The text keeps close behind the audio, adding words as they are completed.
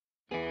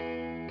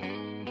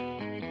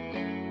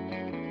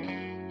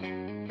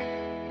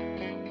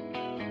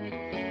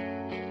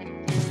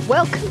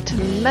Welcome to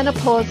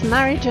Menopause,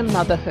 Marriage and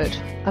Motherhood,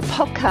 a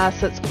podcast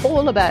that's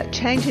all about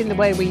changing the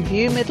way we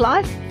view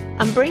midlife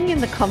and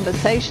bringing the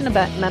conversation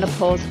about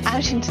menopause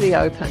out into the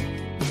open.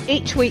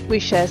 Each week we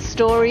share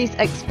stories,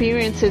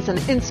 experiences and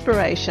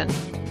inspiration.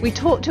 We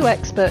talk to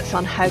experts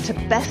on how to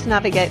best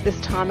navigate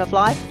this time of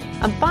life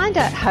and find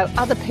out how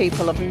other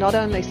people have not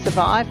only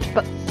survived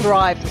but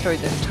thrived through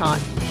this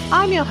time.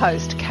 I'm your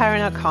host,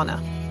 Karen O'Connor.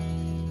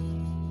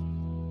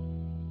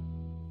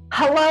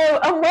 Hello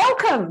and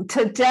welcome.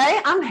 Today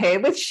I'm here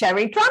with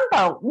Sherry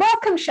Drumbolt.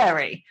 Welcome,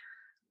 Sherry.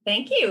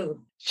 Thank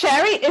you.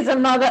 Sherry is a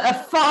mother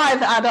of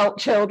 5 adult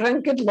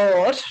children. Good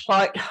Lord,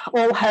 like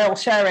all hail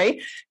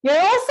Sherry. You're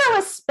also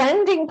a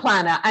spending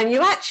planner and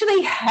you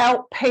actually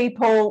help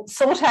people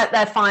sort out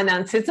their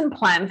finances and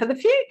plan for the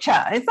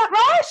future. Is that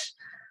right?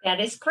 That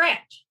is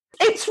correct.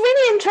 It's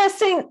really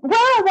interesting. Where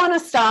I want to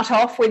start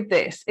off with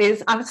this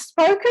is I've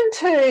spoken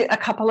to a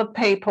couple of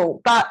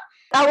people, but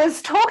I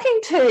was talking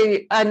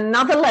to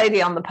another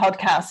lady on the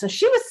podcast and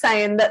she was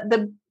saying that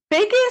the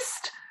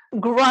biggest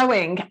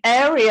growing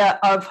area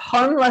of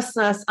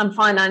homelessness and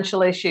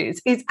financial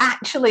issues is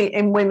actually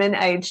in women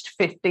aged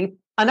 50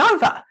 and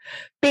over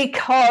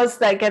because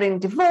they're getting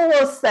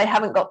divorced, they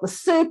haven't got the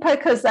super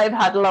because they've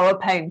had lower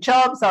paying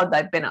jobs or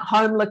they've been at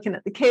home looking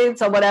at the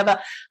kids or whatever,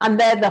 and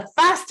they're the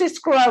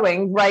fastest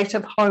growing rate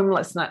of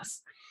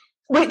homelessness,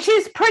 which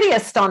is pretty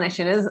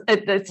astonishing.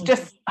 It's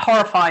just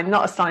horrifying,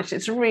 not astonishing,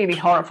 it's really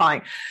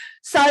horrifying.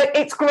 So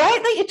it's great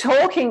that you're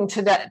talking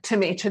to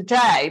me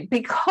today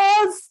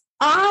because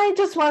I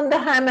just wonder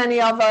how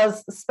many of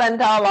us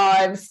spend our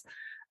lives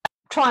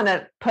trying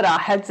to put our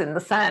heads in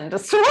the sand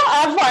as to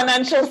what our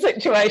financial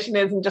situation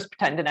is and just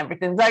pretending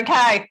everything's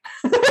okay.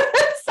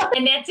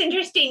 And that's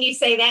interesting you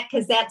say that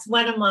because that's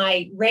one of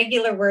my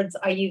regular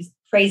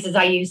phrases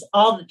I use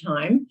all the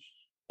time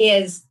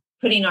is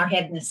putting our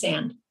head in the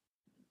sand.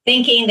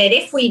 Thinking that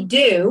if we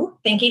do,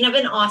 thinking of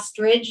an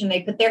ostrich and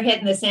they put their head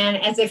in the sand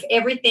as if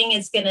everything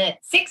is going to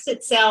fix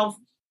itself,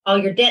 all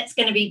your debt's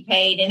going to be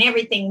paid and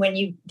everything when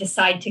you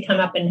decide to come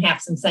up and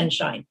have some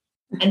sunshine.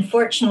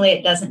 Unfortunately,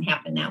 it doesn't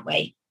happen that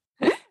way.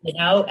 You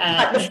know,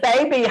 like the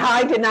baby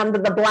hiding under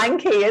the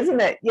blankie,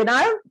 isn't it? You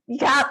know, you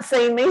can't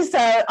see me, so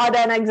I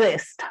don't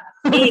exist.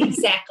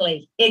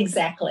 Exactly.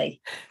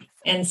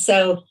 And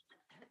so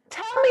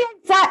tell me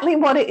exactly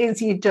what it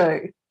is you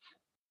do.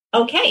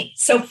 Okay.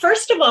 So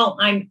first of all,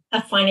 I'm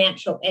a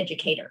financial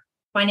educator,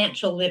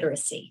 financial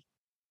literacy,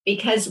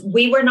 because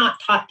we were not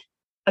taught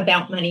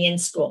about money in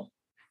school.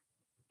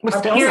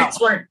 Our parents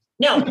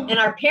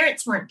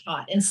weren't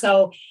taught. And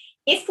so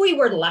if we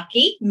were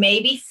lucky,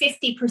 maybe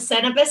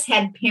 50% of us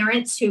had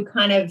parents who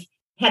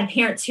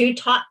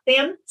taught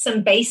them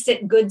some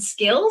basic good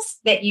skills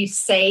that you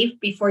save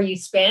before you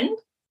spend.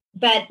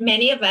 But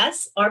many of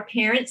us, our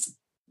parents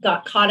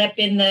got caught up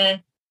in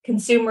the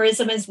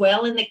consumerism as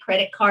well, and the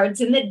credit cards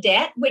and the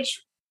debt,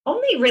 which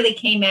only really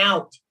came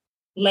out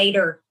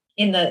later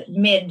in the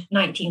mid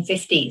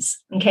 1950s.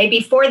 Okay.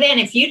 Before then,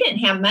 if you didn't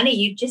have money,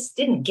 you just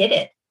didn't get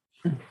it.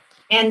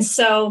 And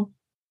so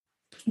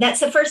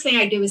that's the first thing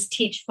I do is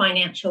teach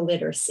financial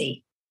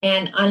literacy.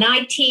 And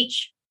I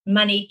teach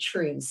money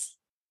truths.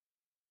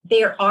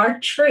 There are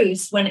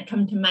truths when it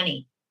comes to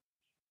money.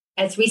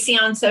 As we see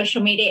on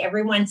social media,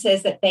 everyone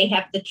says that they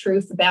have the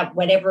truth about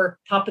whatever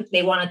topic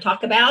they want to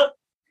talk about.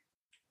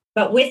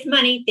 But with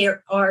money,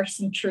 there are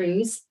some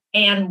truths,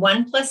 and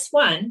 1 +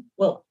 1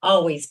 will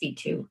always be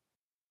 2.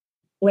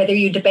 Whether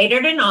you debate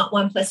it or not,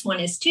 1 + 1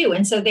 is 2.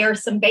 And so there are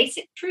some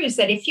basic truths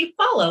that if you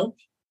follow,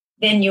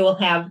 then you will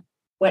have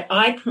what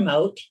I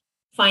promote,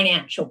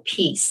 financial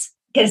peace.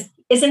 Because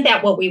isn't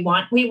that what we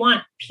want? We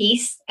want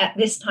peace at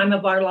this time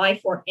of our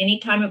life or any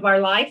time of our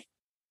life.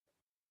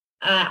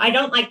 I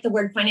don't like the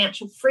word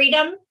financial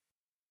freedom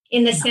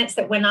in the sense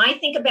that when I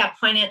think about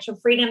financial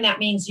freedom, that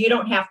means you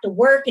don't have to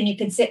work and you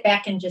can sit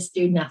back and just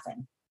do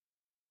nothing.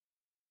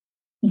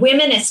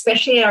 Women,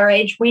 especially at our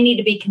age, we need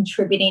to be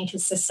contributing to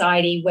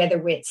society,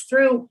 whether it's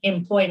through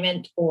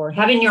employment or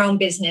having your own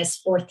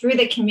business or through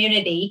the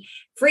community.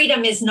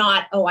 Freedom is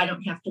not, I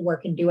don't have to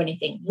work and do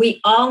anything. We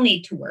all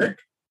need to work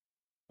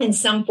in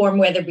some form,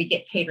 whether we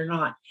get paid or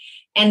not.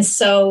 And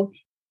so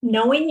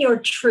knowing your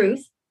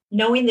truth,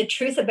 knowing the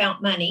truth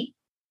about money,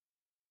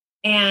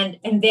 and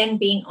then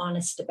being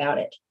honest about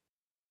it.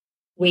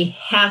 We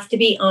have to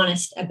be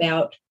honest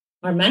about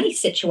our money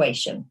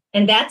situation.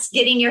 And that's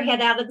getting your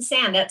head out of the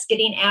sand. That's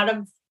getting out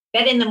of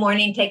bed in the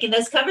morning, taking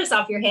those covers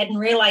off your head and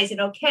realizing,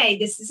 okay,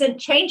 this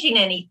isn't changing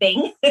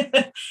anything.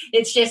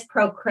 It's just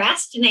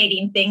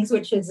procrastinating things,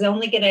 which is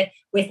only going to,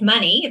 with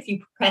money, if you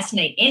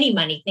procrastinate any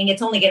money thing,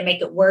 it's only going to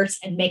make it worse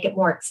and make it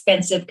more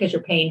expensive because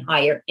you're paying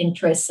higher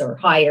interests or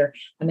higher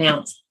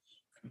amounts.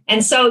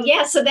 And so,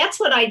 so that's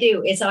what I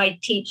do is I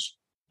teach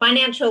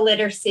financial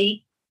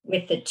literacy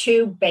with the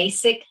 2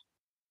 basic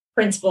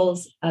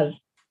principles of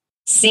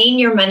seeing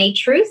your money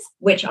truth,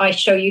 which I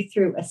show you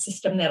through a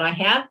system that I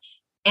have,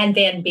 and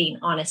then being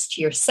honest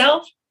to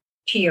yourself,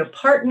 to your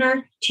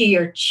partner, to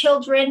your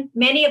children.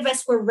 Many of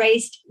us were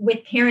raised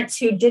with parents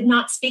who did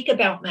not speak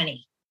about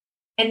money.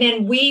 And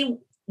then we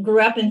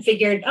grew up and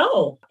figured,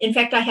 oh, in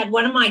fact, I had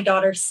one of my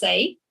daughters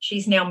say,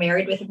 she's now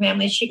married with a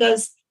family. She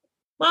goes,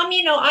 Mom,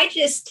 I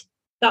just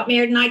got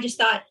married and I just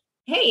thought,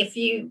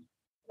 hey,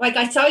 like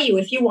I saw you,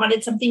 if you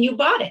wanted something, you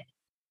bought it.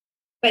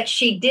 But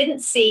she didn't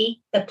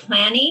see the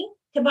planning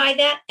to buy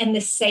that and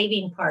the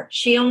saving part.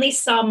 She only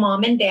saw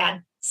Mom and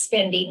Dad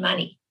spending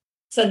money.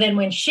 So then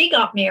when she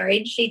got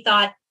married, she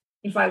thought,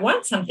 if I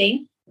want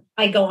something,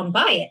 I go and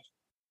buy it,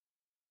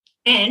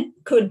 and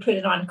could put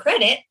it on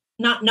credit,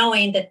 not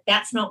knowing that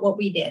that's not what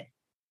we did.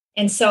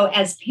 And so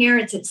as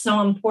parents, it's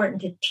so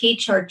important to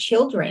teach our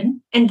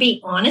children and be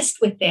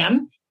honest with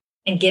them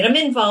and get them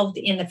involved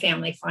in the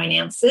family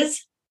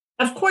finances.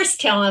 Of course,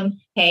 tell them,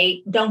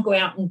 hey, don't go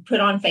out and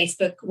put on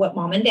Facebook what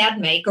Mom and Dad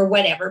make or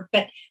whatever,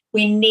 but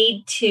we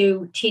need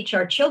to teach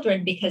our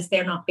children because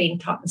they're not being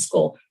taught in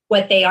school.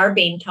 What they are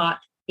being taught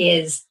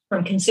is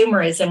from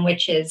consumerism,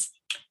 which is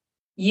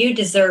you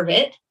deserve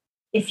it.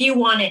 If you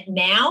want it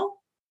now,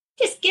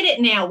 just get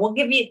it now. We'll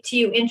give it to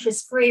you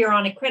interest-free or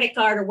on a credit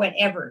card or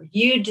whatever.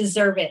 You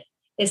deserve it.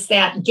 It's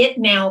that get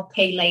now,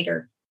 pay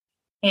later.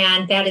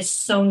 And that is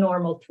so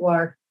normal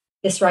to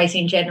this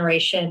rising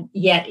generation,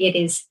 yet it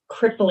is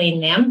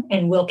crippling them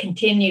and will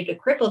continue to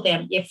cripple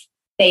them if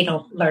they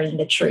don't learn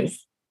the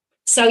truth.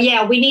 So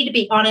yeah, we need to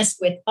be honest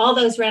with all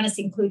those around us,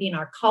 including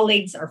our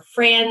colleagues, our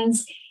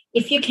friends.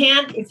 If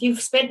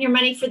you've spent your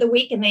money for the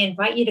week and they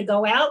invite you to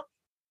go out,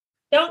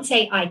 don't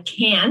say, I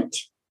can't,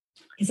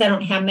 because I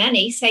don't have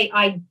money. Say,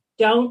 I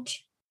don't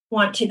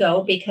want to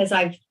go because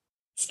I've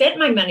spent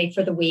my money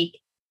for the week,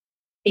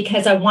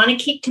 because I want to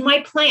keep to my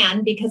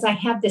plan, because I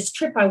have this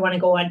trip I want to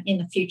go on in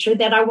the future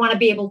that I want to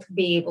be able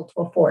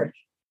to afford.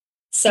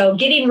 So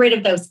getting rid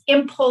of those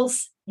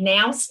impulse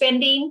now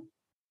spending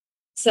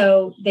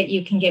so that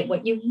you can get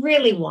what you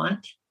really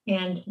want.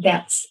 And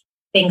that's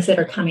things that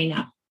are coming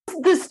up.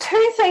 There's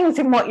two things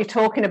in what you're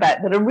talking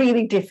about that are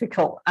really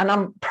difficult, and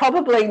I'm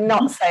probably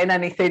not saying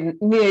anything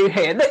new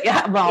here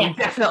I'm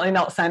definitely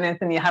not saying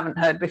anything you haven't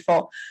heard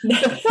before.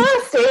 The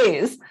first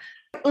is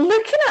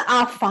looking at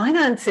our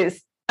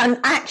finances and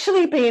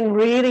actually being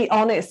really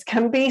honest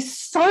can be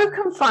so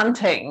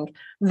confronting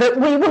that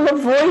we will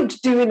avoid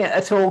doing it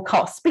at all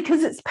costs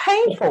because it's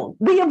painful.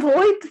 We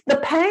avoid the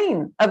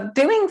pain of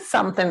doing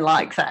something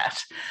like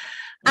that.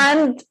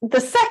 And the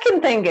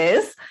second thing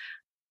is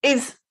I'm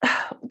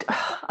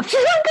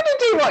not going to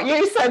do what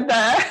you said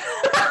there.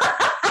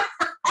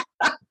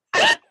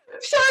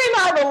 Sherry and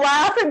I were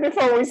laughing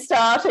before we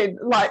started.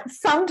 Like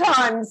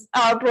sometimes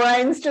our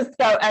brains just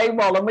go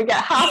AWOL and we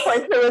get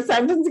halfway through a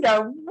sentence and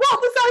go,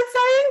 what was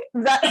I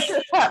saying? That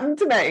just happened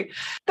to me.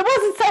 There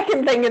was a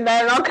second thing in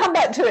there and I'll come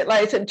back to it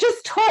later.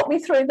 Just talk me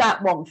through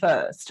that one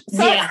first.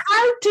 So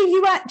how do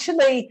you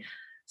actually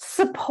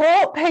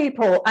support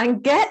people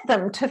and get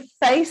them to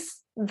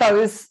face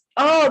those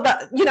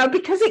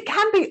because it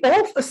can be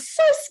awful,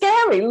 so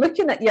scary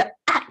looking at your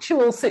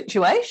actual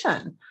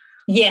situation.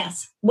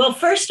 Yes. Well,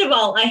 first of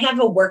all, I have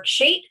a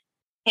worksheet,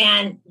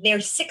 and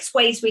there's 6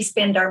 ways we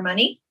spend our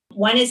money.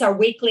 One is our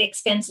weekly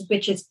expenses,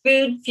 which is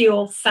food,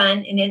 fuel,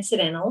 fun, and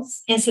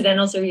incidentals.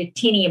 Incidentals are your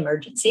teeny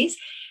emergencies.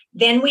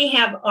 Then we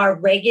have our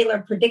regular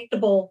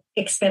predictable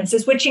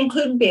expenses, which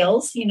include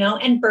bills,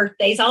 and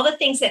birthdays, all the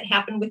things that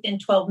happen within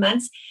 12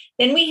 months.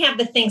 Then we have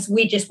the things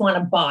we just want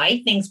to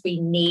buy, things we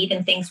need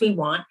and things we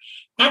want.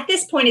 At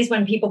this point is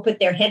when people put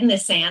their head in the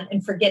sand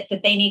and forget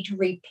that they need to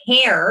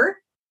repair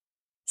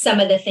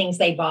some of the things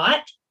they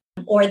bought,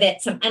 or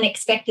that some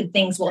unexpected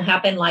things will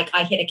happen, like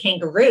I hit a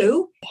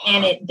kangaroo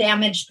and it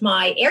damaged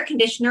my air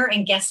conditioner.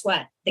 And guess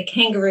what? The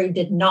kangaroo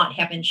did not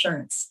have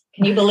insurance.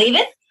 Can you believe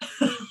it?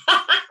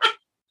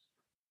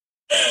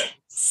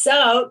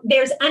 So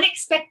there's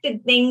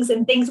unexpected things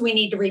and things we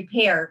need to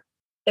repair.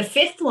 The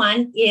 5th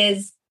one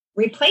is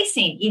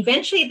replacing.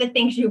 Eventually, the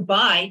things you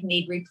buy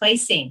need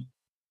replacing.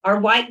 Our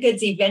white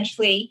goods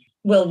eventually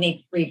will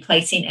need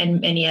replacing,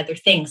 and many other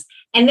things.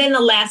 And then the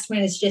last one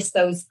is just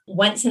those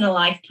once in a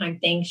lifetime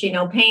things,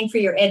 paying for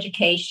your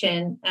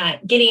education,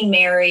 getting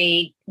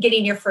married,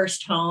 getting your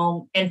first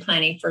home, and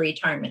planning for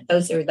retirement.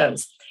 Those are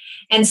those.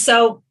 And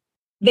so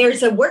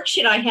there's a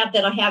worksheet I have.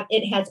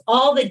 It has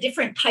all the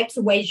different types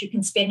of ways you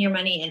can spend your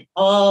money in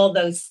all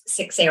those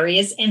 6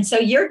 areas. And so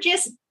you're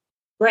just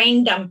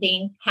brain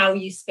dumping how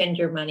you spend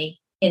your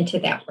money into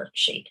that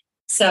worksheet.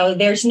 So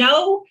it's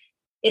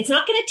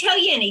not going to tell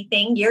you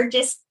anything. You're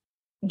just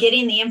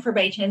getting the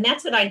information. And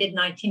that's what I did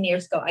 19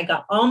 years ago. I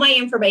got all my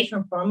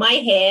information from my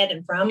head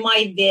and from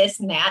my this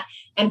and that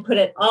and put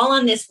it all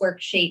on this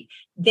worksheet.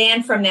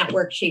 Then from that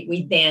worksheet,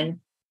 we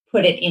then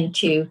put it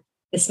into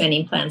the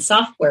spending plan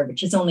software,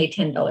 which is only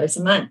 $10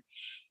 a month.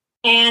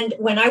 And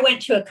when I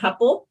went to a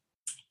couple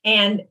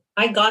and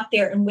I got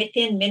there, and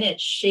within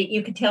minutes,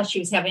 you could tell she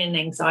was having an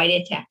anxiety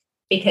attack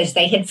because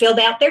they had filled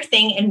out their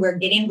thing and we're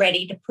getting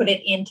ready to put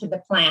it into the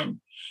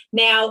plan.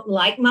 Now,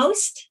 like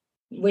most,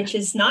 which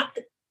is not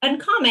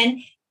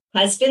uncommon,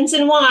 husbands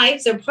and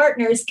wives or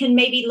partners can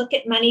maybe look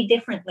at money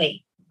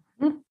differently.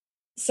 Mm-hmm.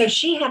 So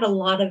she had a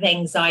lot of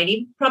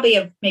anxiety, probably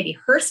of maybe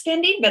her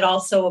spending, but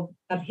also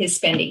of his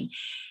spending.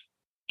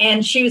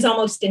 And she was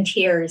almost in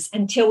tears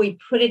until we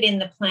put it in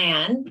the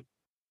plan.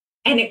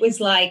 And it was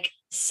like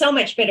so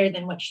much better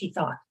than what she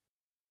thought.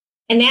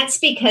 And that's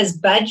because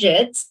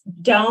budgets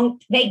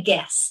they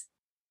guess.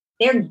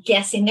 They're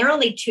guessing. They're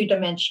only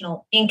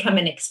two-dimensional, income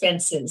and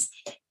expenses.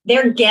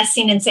 They're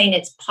guessing and saying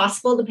it's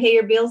possible to pay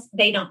your bills.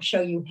 They don't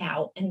show you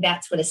how. And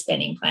that's what a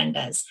spending plan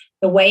does.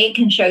 The way it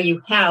can show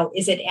you how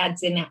is it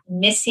adds in that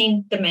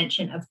missing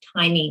dimension of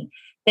timing,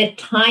 the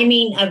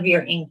timing of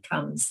your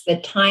incomes, the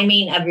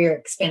timing of your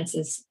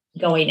expenses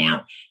going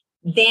out.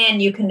 Then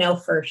you can know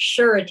for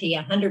surety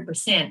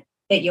 100%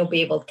 that you'll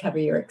be able to cover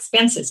your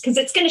expenses, because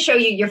it's going to show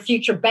you your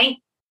future bank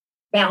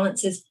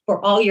balances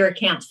for all your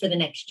accounts for the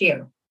next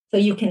year. So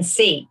you can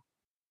see.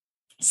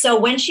 So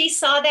when she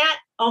saw that,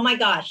 oh my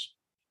gosh,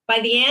 by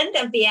the end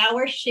of the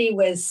hour, she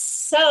was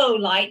so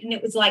light. And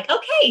it was like,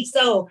 okay,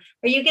 so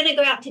are you going to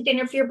go out to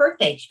dinner for your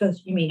birthday? She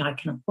goes, you mean I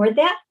can afford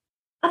that?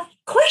 Of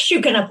course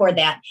you can afford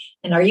that.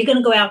 And are you going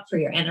to go out for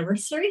your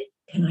anniversary?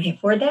 Can I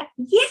afford that?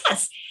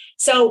 Yes.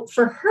 So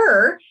for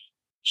her,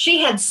 she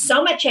had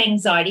so much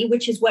anxiety,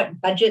 which is what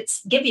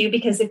budgets give you,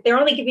 because if they're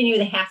only giving you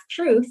the half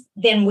truth,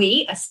 then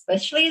we,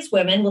 especially as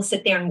women, will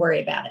sit there and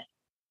worry about it.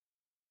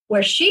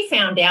 Where she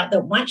found out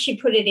that once she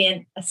put it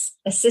in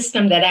a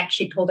system that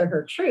actually told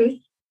her truth,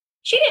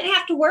 she didn't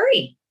have to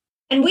worry.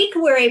 And we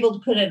were able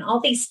to put in all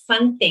these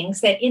fun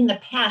things that in the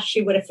past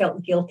she would have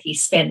felt guilty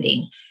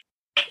spending.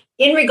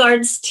 In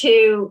regards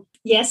to,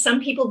 yes,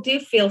 some people do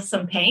feel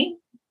some pain.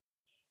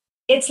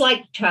 It's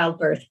like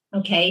childbirth,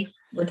 okay?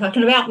 We're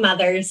talking about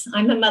mothers.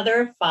 I'm a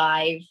mother of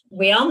 5.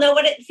 We all know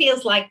what it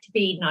feels like to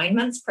be 9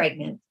 months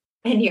pregnant,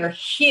 and you're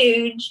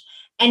huge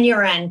and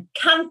you're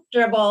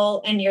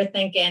uncomfortable and you're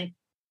thinking,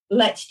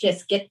 let's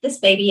just get this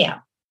baby out.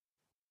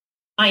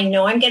 I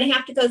know I'm going to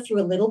have to go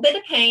through a little bit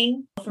of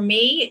pain. For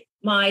me,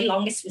 my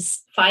longest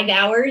was 5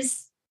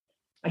 hours.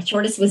 My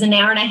shortest was an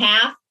hour and a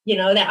half. You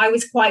know, that I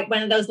was quite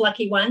one of those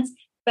lucky ones.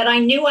 But I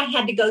knew I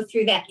had to go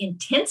through that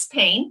intense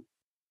pain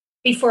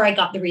before I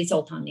got the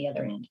result on the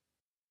other end.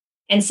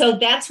 And so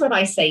that's what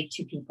I say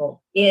to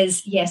people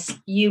is, yes,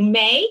 you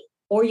may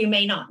or you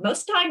may not.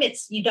 Most time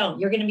it's you don't.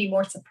 You're going to be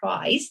more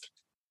surprised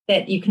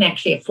that you can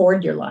actually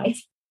afford your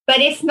life.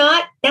 But if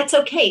not, that's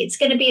okay. It's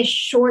going to be a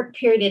short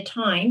period of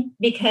time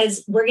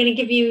because we're going to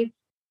give you,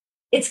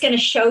 it's going to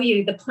show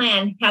you the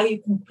plan, how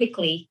you can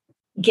quickly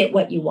get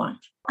what you want.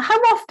 How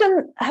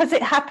often has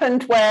it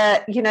happened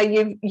where, you know,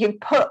 you've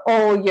put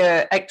all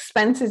your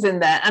expenses in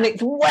there and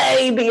it's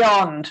way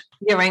beyond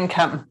your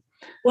income?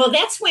 Well,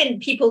 that's when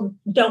people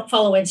don't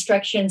follow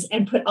instructions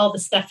and put all the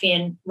stuff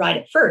in right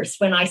at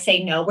first. When I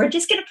say, no, we're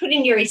just going to put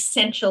in your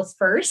essentials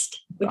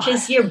first, which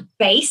is your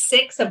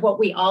basics of what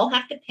we all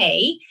have to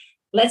pay.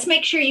 Let's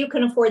make sure you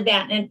can afford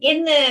that. And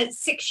in the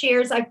 6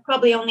 years, I've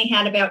probably only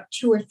had about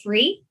 2 or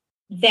 3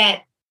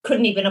 that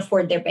couldn't even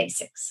afford their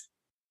basics.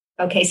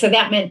 Okay, so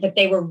that meant that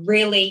they were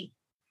really,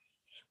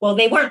 well,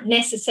 they weren't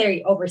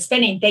necessarily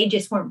overspending. They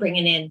just weren't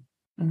bringing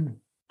in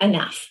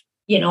enough,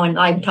 you know, and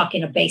I'm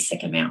talking a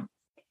basic amount.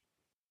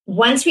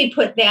 Once we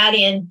put that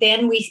in,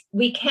 then we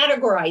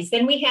categorize.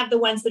 Then we have the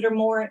ones that are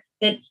more,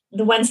 the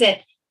ones that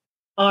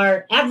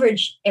are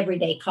average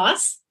everyday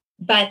costs.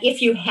 But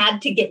if you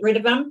had to get rid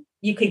of them,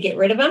 you could get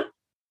rid of them.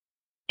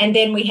 And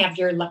then we have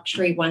your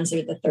luxury ones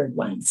or the third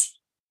ones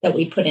that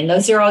we put in.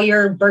 Those are all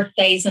your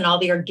birthdays and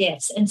all your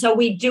gifts. And so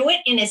we do it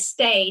in a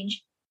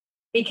stage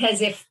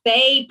because if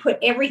they put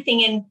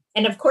everything in,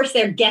 and of course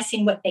they're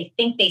guessing what they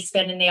think they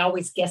spend and they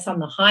always guess on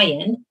the high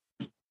end,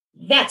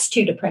 that's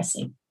too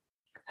depressing.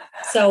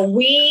 So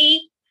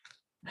we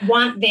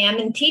want them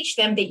and teach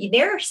them that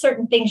there are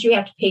certain things you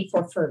have to pay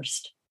for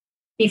first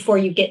before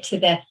you get to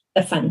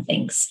the fun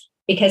things.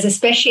 Because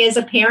especially as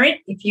a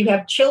parent, if you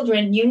have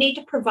children, you need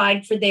to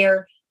provide for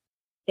their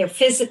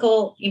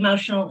physical,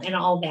 emotional, and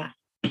all that.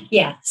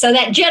 Yeah. So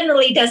that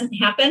generally doesn't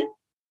happen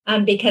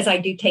because I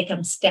do take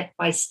them step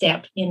by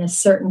step in a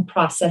certain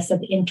process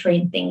of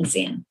entering things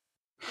in.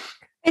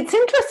 It's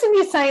interesting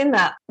you saying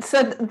that.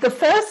 So the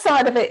first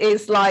side of it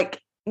is like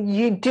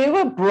you do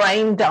a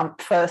brain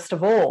dump first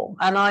of all.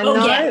 And I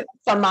know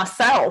for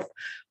myself,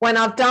 when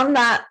I've done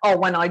that or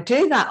when I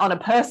do that on a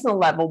personal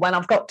level, when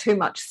I've got too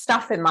much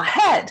stuff in my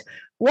head,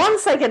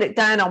 once I get it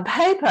down on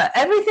paper,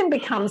 everything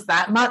becomes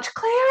that much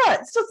clearer.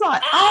 It's just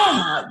like,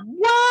 oh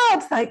my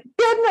word, thank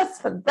goodness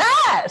for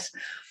that.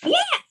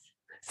 Yes.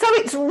 So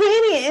it's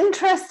really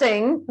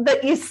interesting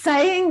that you're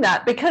saying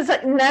that because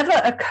it never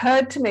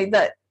occurred to me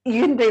that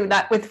you can do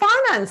that with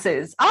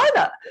finances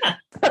either. Yeah.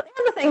 But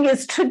the other thing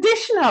is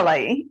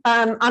traditionally,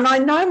 and I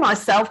know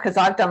myself because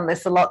I've done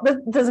this a lot,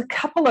 there's a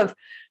couple of,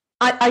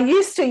 I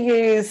used to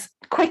use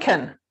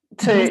Quicken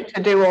to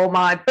do all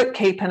my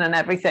bookkeeping and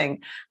everything.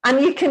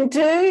 And you can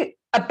do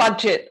a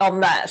budget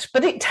on that,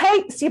 but it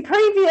takes your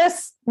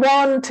previous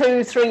 1,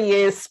 2, 3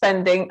 years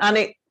spending and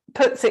it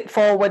puts it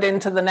forward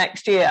into the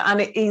next year. And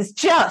it is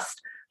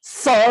just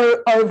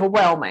so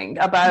overwhelming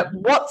about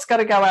what's got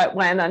to go out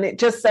when. And it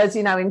just says,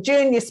 you know, in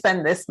June, you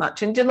spend this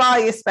much. In July,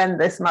 you spend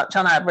this much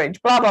on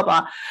average, blah, blah,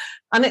 blah.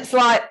 And it's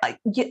like,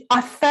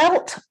 I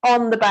felt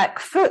on the back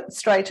foot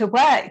straight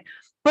away.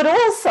 But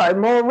also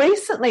more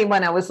recently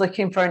when I was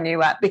looking for a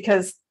new app,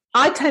 because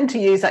I tend to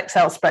use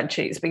Excel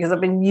spreadsheets because I've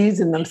been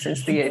using them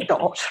since the year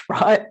dot,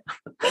 right?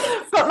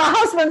 But my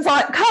husband's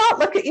like, can't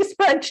look at your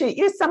spreadsheet,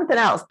 use something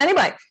else.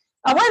 Anyway,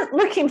 I went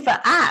looking for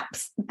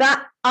apps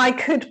that I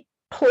could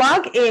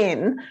plug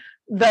in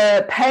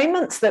the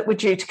payments that were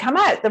due to come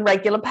out, the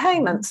regular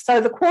payments.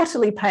 So the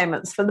quarterly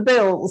payments for the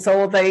bills,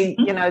 or the,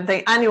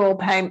 the annual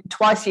payment,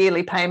 twice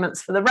yearly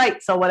payments for the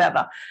rates or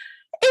whatever.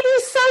 It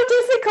is so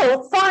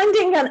difficult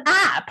finding an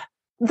app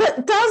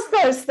that does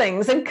those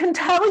things and can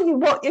tell you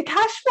what your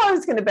cash flow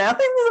is going to be. I think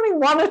there's only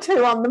one or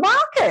two on the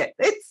market.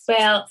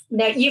 Well,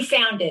 no, you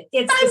found it.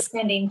 It's the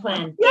spending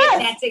plan.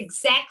 Yes. That's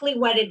exactly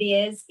what it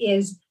is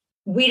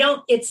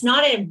it's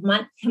not a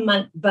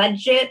month-to-month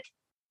budget.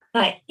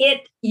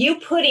 You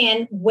put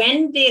in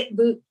when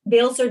the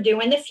bills are due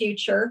in the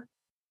future,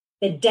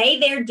 the day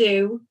they're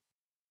due,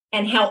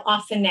 and how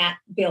often that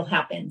bill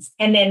happens.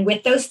 And then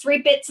with those 3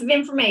 bits of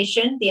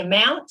information, the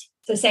amount,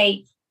 so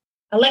say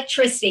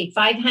electricity,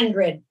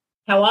 500,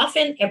 how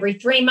often? Every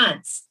 3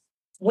 months.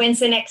 When's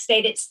the next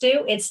date it's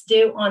due? It's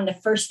due on the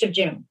 1st of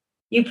June.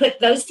 You put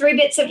those 3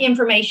 bits of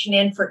information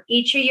in for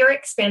each of your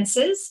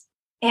expenses,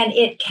 and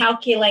it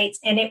calculates,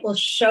 and it will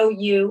show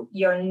you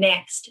your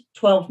next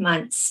 12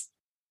 months,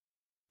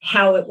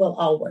 how it will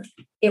all work.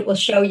 It will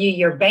show you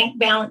your bank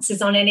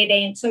balances on any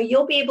day. And so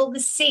you'll be able to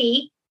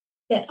see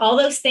that all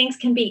those things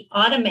can be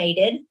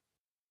automated,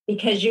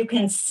 because you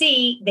can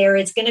see there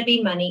is going to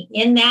be money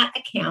in that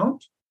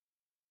account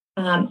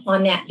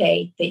on that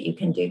day that you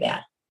can do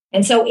that.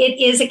 And so it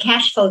is a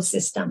cash flow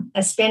system.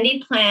 A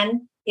spending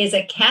plan is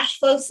a cash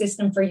flow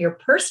system for your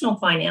personal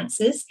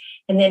finances.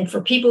 And then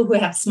for people who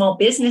have small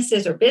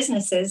businesses or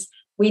businesses,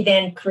 we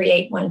then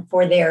create one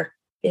for their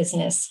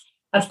business.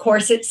 Of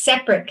course, it's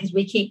separate because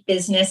we keep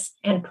business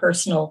and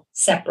personal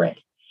separate.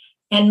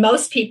 And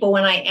most people,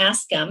 when I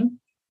ask them,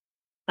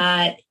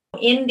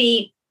 in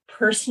the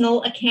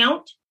personal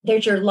account,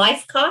 there's your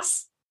life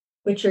costs,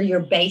 which are your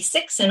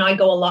basics. And I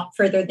go a lot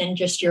further than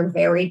just your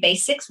very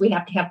basics. We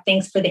have to have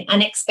things for the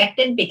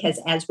unexpected,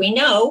 because as we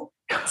know,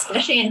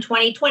 especially in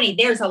 2020,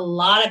 there's a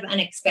lot of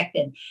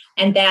unexpected.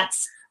 And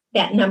that's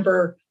that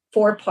number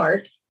 4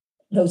 part,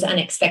 those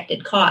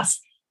unexpected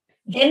costs.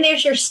 Then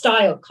there's your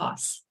style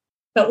costs.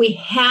 But we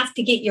have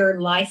to get your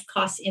life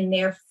costs in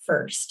there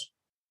first.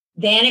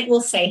 Then it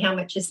will say how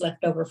much is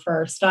left over for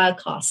our style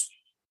costs.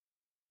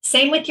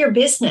 Same with your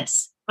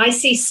business. I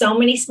see so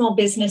many small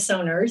business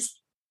owners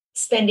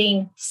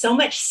spending so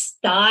much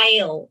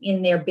style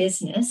in their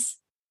business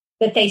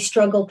that they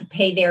struggle to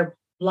pay their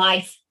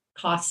life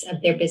costs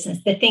of their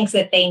business, the things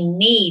that they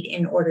need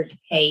in order to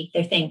pay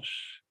their thing,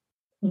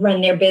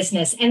 run their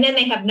business. And then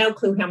they have no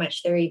clue how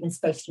much they're even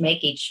supposed to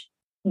make each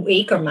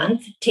week or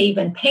month to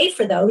even pay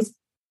for those,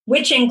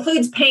 which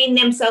includes paying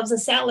themselves a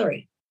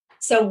salary.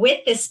 So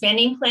with this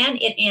spending plan,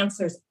 it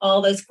answers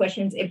all those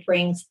questions. It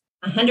brings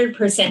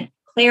 100%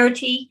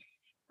 clarity.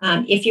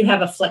 If you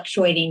have a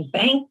fluctuating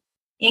bank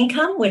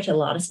income, which a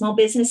lot of small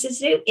businesses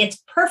do,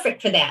 it's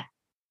perfect for that.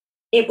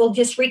 It will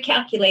just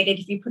recalculate it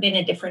if you put in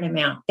a different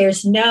amount.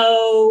 There's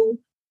no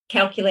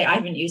calculator. I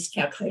haven't used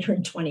calculator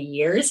in 20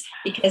 years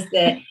because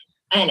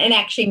and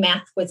actually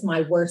math was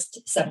my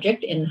worst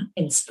subject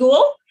in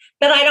school,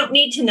 but I don't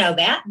need to know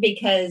that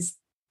because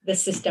the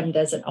system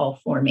does it all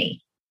for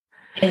me.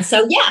 And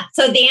so,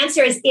 so the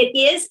answer is it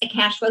is a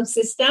cash flow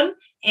system.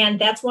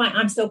 And that's why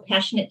I'm so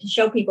passionate to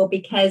show people,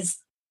 because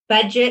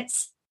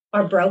budgets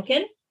are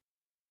broken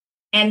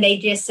and they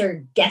just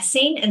are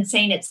guessing and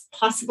saying it's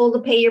possible to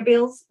pay your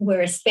bills.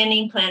 Where a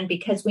spending plan,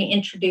 because we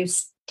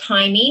introduce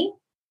timing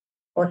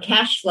or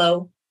cash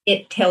flow,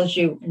 it tells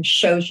you and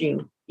shows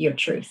you your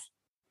truth.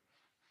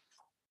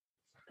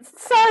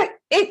 So,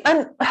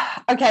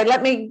 okay,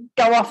 let me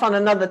go off on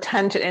another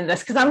tangent in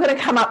this, because I'm going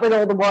to come up with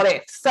all the what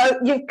ifs. So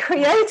you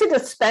created a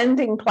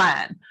spending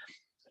plan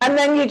and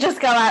then you just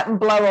go out and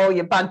blow all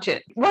your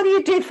budget. What do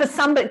you do for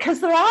somebody?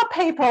 Because there are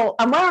people,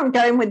 and where I'm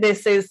going with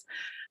this is,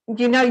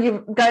 you're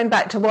going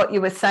back to what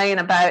you were saying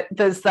about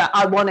there's that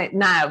I want it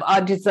now, I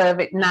deserve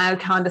it now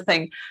kind of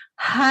thing.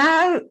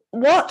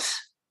 What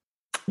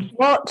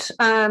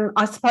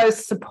I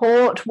suppose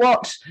support,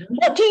 what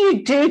do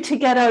you do to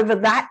get over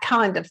that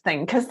kind of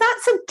thing? Because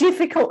that's a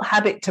difficult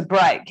habit to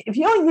break. If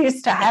you're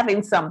used to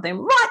having something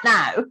right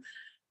now,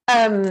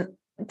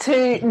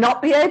 to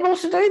not be able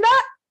to do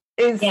that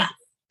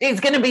is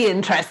going to be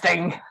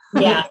interesting.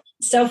 Yeah.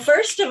 So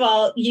first of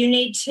all, you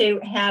need to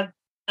have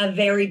a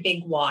very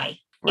big why.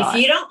 Right.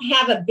 If you don't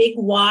have a big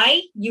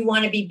why, you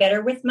want to be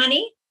better with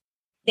money,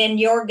 then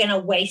you're going to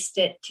waste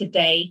it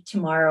today,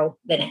 tomorrow,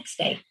 the next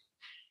day.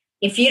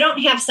 If you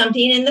don't have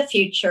something in the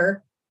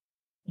future,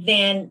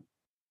 then,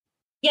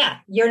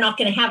 you're not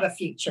going to have a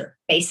future,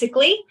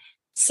 basically.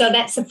 So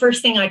that's the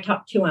first thing I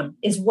talk to them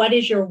is, what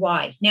is your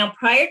why? Now,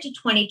 prior to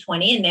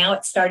 2020, and now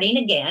it's starting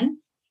again,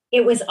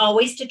 it was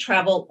always to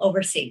travel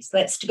overseas.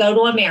 Let's go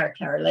to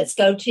America or let's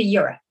go to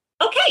Europe.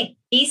 Okay,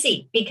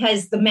 easy,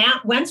 because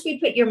once we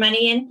put your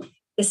money in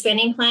the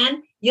spending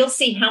plan, you'll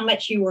see how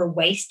much you were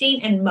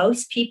wasting. And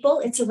most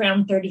people, it's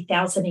around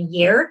 $30,000 a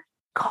year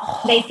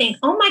They think,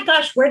 oh my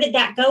gosh, where did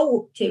that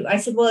go to? I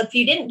said, well, if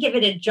you didn't give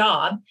it a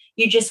job,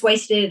 you just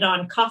wasted it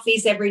on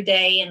coffees every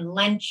day and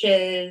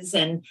lunches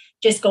and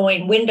just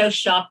going window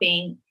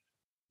shopping.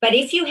 But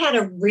if you had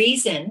a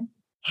reason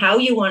how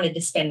you wanted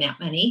to spend that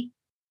money,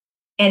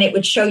 and it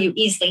would show you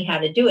easily how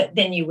to do it,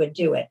 then you would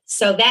do it.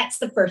 So that's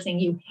the first thing.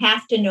 You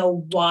have to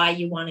know why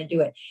you want to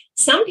do it.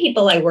 Some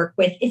people I work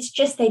with, it's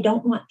just they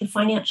don't want the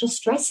financial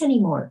stress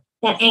anymore,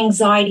 that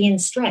anxiety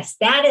and stress.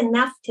 That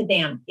enough to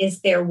them is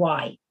their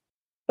why.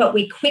 But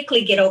we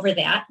quickly get over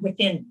that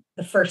within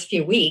the first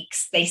few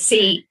weeks. They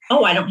see,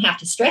 oh, I don't have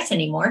to stress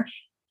anymore.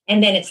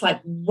 And then it's like,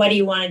 what do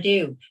you want to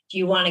do? Do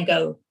you want to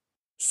go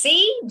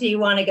see? Do you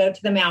want to go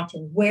to the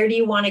mountain? Where do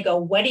you want to go?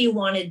 What do you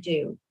want to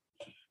do?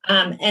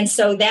 And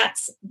so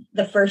that's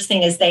the first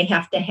thing, is they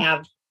have to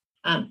have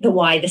the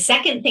why. The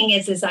second thing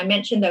is I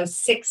mentioned those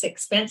 6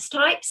 expense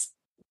types.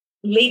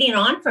 Leading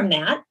on from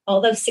that, all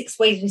those 6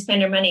 ways we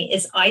spend our money,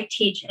 is I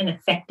teach an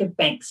effective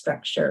bank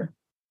structure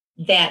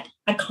that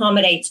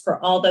accommodates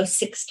for all those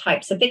 6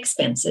 types of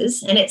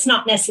expenses. And it's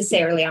not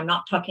necessarily, I'm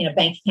not talking a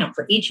bank account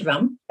for each of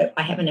them, but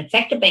I have an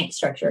effective bank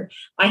structure.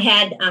 I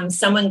had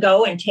someone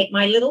go and take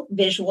my little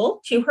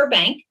visual to her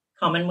bank,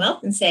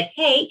 Commonwealth, and said,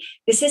 hey,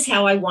 this is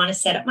how I want to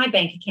set up my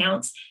bank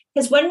accounts.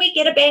 Because when we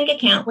get a bank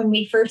account, when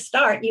we first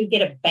start, you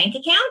get a bank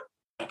account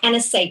and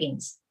a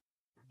savings.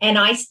 And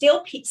I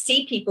still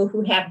see people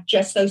who have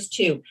just those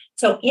 2.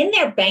 So in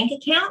their bank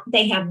account,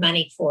 they have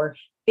money for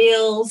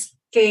bills,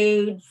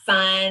 food,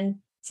 fun,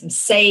 some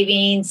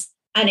savings,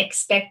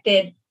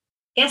 unexpected.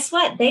 Guess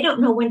what? They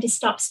don't know when to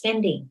stop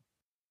spending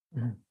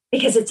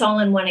because it's all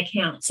in one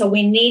account. So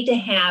we need to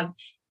have,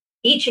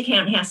 each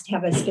account has to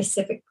have a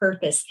specific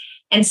purpose.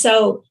 And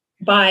so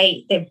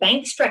by the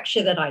bank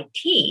structure that I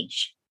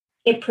teach,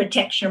 it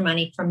protects your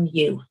money from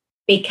you,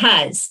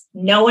 because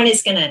no one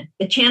is going to,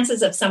 the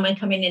chances of someone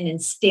coming in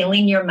and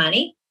stealing your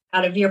money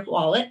out of your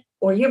wallet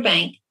or your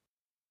bank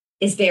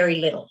is very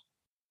little.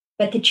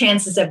 But the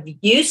chances of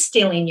you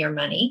stealing your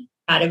money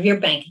out of your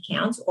bank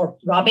accounts or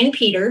robbing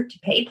Peter to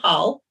pay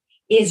Paul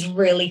is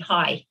really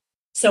high.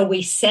 So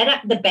we set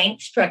up the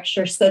bank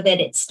structure so that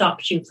it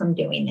stops you from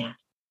doing that.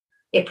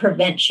 It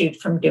prevents you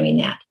from doing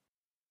that.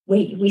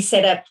 We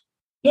set up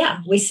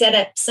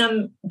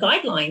some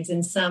guidelines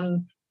and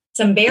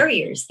some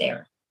barriers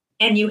there.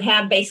 And you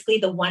have basically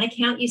the one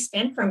account you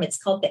spend from. It's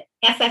called the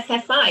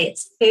FFFI.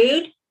 It's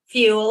food,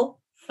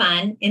 fuel,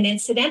 fun, and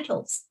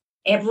incidentals.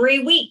 Every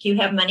week you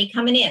have money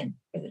coming in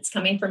because it's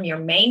coming from your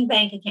main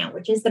bank account,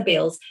 which is the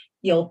bills.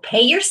 You'll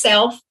pay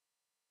yourself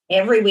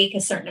every week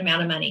a certain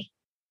amount of money.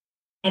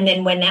 And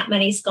then when that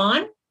money's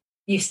gone,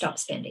 you stop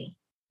spending.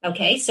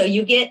 Okay, so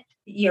you get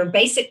your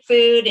basic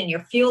food and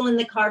your fuel in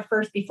the car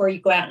first before you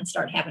go out and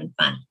start having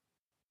fun.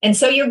 And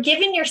so you're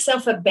giving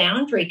yourself a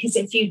boundary, because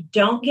if you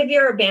don't give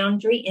your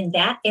boundary in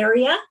that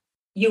area,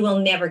 you will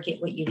never get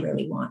what you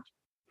really want,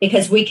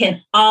 because we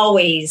can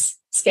always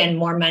spend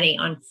more money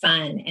on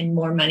fun and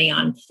more money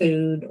on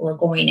food or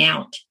going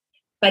out.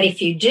 But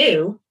if you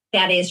do,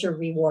 that is your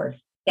reward.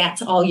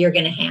 That's all you're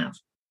going to have.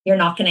 You're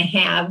not going to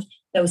have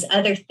those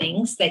other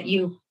things that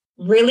you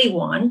really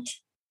want.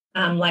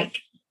 Like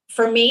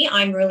for me,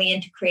 I'm really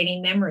into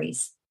creating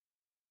memories.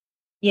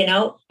 You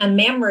know, a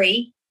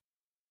memory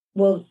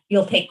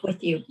you'll take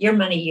with you. Your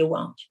money you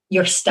won't.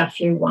 Your stuff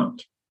you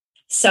won't.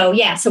 So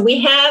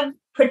we have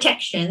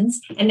protections,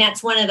 and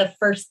that's one of the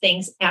first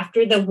things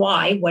after the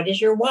why. What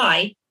is your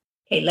why?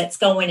 Okay, let's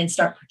go in and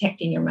start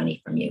protecting your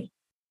money from you.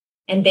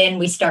 And then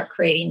we start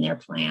creating their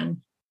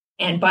plan.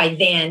 And by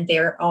then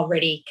they're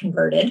already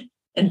converted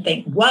and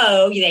think,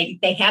 whoa,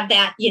 they have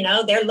that,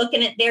 they're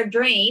looking at their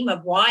dream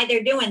of why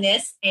they're doing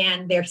this,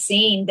 and they're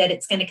seeing that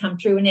it's going to come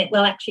true. And it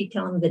will actually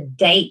tell them the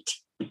date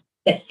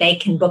that they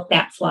can book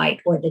that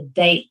flight, or the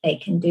date they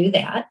can do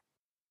that,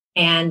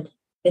 and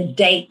the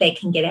date they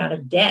can get out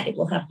of debt. It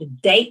will have the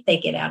date they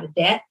get out of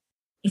debt.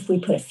 If we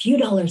put a few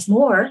dollars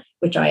more,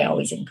 which I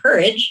always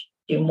encourage,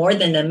 do more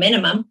than the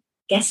minimum,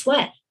 guess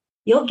what?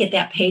 You'll get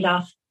that paid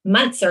off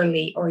months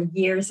early or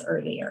years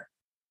earlier.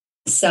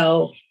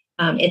 So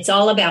it's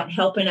all about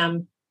helping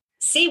them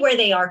see where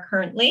they are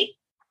currently.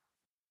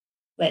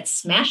 Let's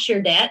smash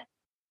your debt,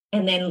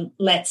 and then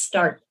let's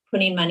start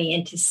putting money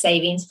into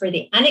savings for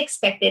the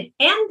unexpected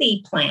and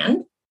the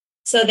planned,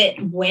 so that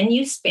when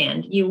you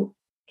spend, you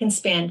can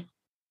spend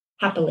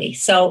happily.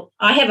 So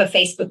I have a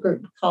Facebook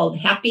group called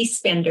Happy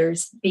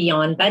Spenders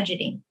Beyond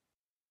Budgeting.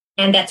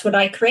 And that's what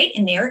I create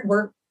in there.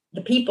 We're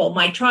the people,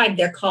 my tribe,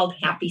 they're called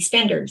happy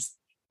spenders,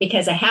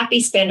 because a happy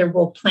spender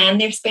will plan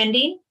their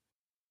spending,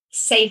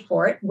 save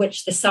for it,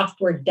 which the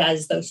software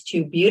does those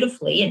two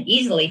beautifully and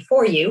easily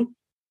for you,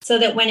 so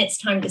that when it's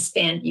time to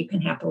spend, you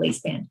can happily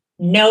spend.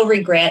 No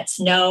regrets,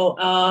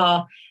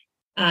 no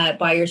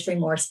buyer's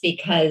remorse,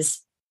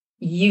 because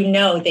you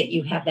know that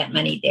you have that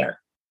money there.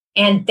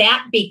 And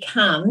that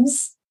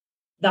becomes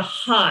the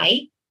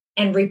high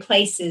and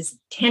replaces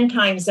 10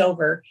 times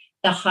over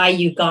the high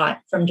you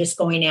got from just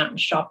going out and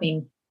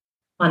shopping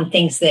on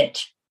things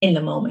that in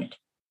the moment.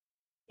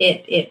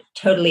 It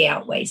totally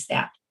outweighs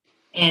that.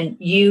 And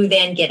you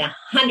then get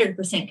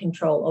 100%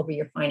 control over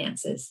your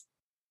finances.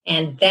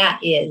 And that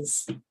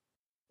is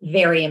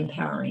very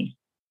empowering.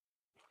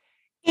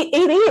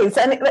 It is.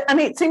 And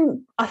it's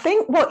in, I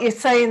think what you're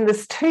saying,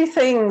 there's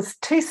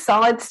two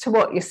sides to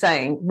what you're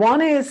saying.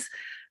 One is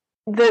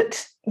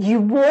that you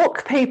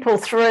walk people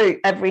through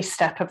every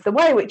step of the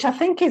way, which I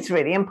think is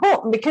really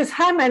important, because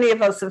how many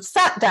of us have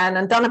sat down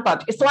and done a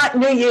budget? It's like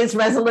New Year's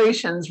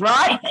resolutions,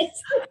 right?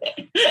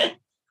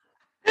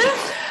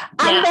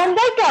 And then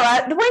they go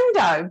out the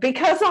window,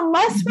 because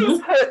unless we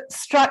put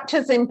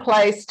structures in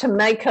place to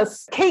make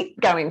us keep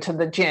going to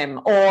the gym,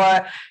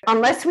 or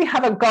unless we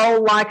have a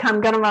goal like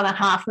I'm going to run a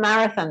half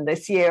marathon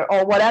this year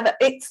or whatever,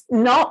 it's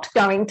not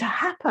going to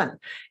happen.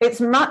 It's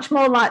much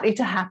more likely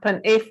to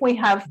happen if we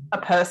have a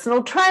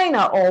personal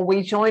trainer or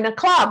we join a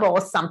club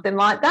or something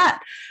like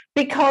that.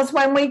 Because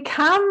when we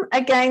come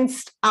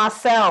against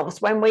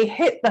ourselves, when we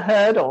hit the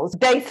hurdles,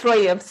 day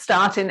 3 of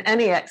starting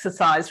any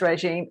exercise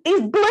regime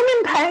is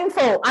blooming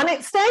painful, and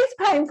it stays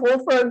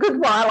painful for a good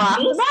while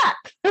after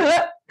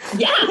that.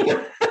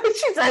 Yeah.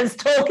 She says,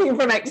 talking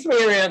from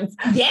experience.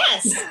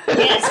 Yes,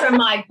 from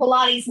my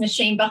Pilates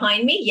machine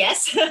behind me.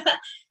 Yes.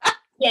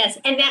 Yes,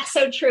 and that's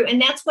so true.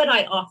 And that's what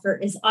I offer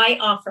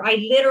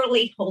I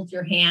literally hold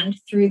your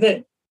hand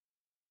through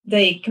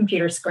the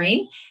computer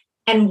screen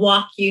and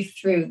walk you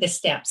through the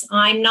steps.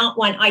 I'm not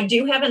one. I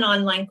do have an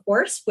online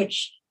course,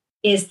 which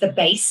is the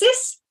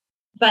basis,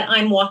 but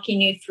I'm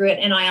walking you through it.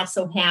 And I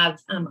also have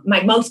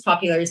my most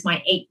popular is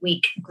my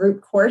 8-week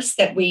group course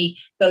that we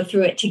go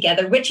through it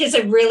together, which is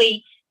a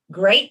really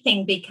great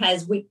thing,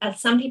 because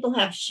some people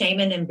have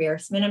shame and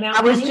embarrassment about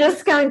that was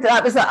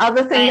the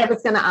other thing I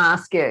was going to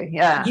ask you.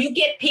 Yeah. You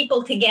get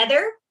people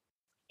together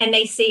and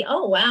they see,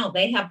 oh, wow,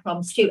 they have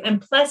problems too.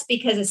 And plus,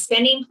 because a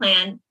spending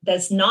plan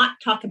does not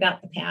talk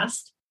about the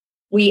past,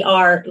 we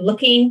are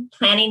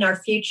planning our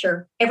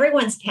future.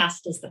 Everyone's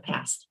past is the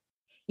past.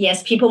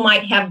 Yes, people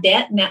might have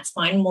debt, and that's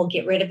fine. We'll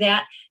get rid of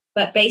that.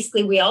 But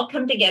basically, we all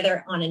come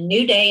together on a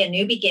new day, a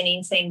new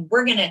beginning, saying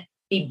we're going to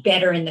be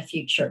better in the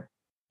future.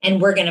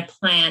 And we're going to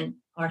plan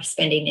our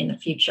spending in the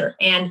future.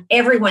 And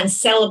everyone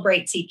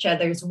celebrates each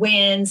other's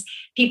wins.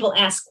 People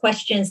ask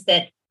questions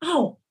that,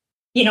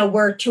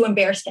 we're too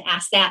embarrassed to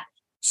ask that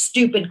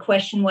stupid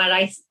question,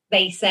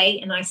 they say.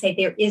 And I say,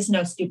 there is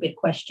no stupid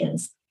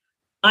questions.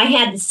 I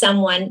had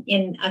someone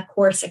in a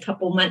course a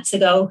couple months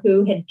ago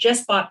who had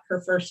just bought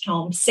her first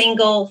home,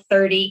 single,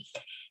 30,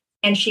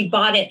 and she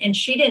bought it, and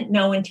she didn't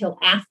know until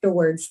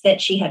afterwards that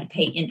she had to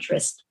pay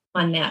interest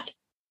on that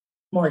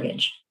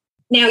mortgage.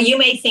 Now, you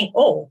may think,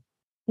 oh,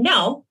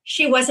 no,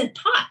 she wasn't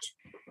taught.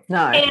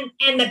 No.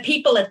 And the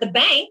people at the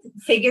bank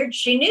figured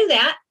she knew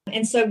that,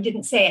 and so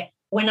didn't say it.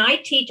 When I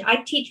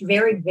teach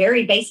very,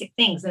 very basic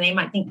things, and they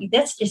might think,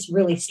 that's just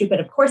really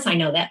stupid. Of course I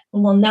know that.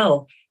 Well,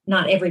 no,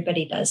 not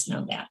everybody does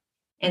know that.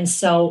 And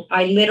so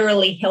I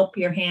literally help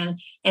your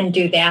hand and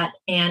do that.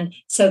 And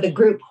so the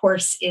group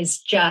course is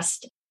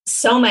just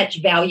so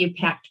much value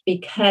packed,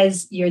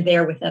 because you're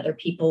there with other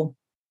people,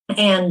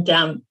 and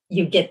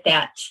you get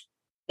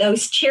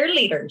those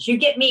cheerleaders. You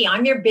get me,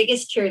 I'm your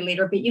biggest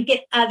cheerleader, but you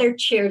get other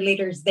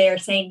cheerleaders there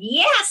saying,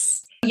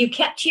 yes, you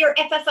kept to your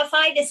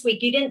FFFI this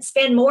week. You didn't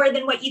spend more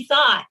than what you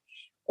thought.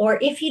 Or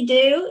if you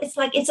do, it's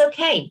like, it's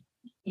okay.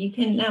 You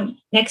can,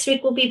 next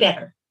week will be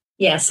better.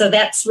 Yeah, so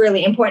that's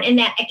really important. And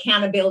that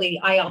accountability,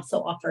 I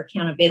also offer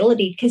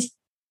accountability, because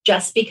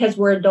just because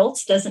we're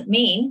adults doesn't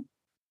mean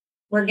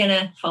we're going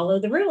to follow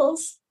the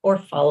rules or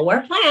follow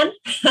our plan.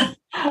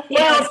 We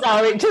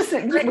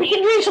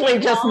can usually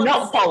just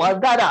not follow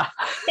better.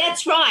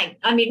 That's right.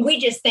 I mean, we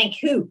just think,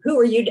 who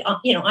are you?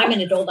 I'm an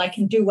adult. I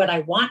can do what I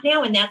want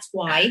now. And that's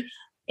why,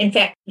 in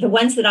fact, the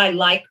ones that I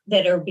like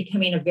that are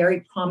becoming a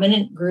very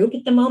prominent group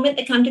at the moment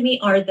that come to me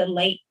are the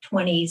late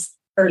 20s,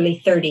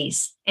 early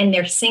 30s, and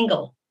they're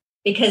single.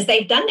 Because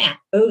they've done that.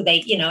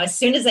 As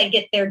soon as they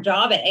get their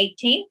job at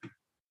 18,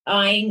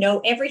 I know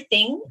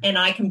everything and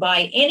I can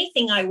buy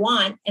anything I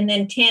want. And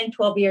then 10,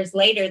 12 years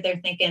later,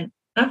 they're thinking,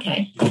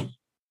 okay.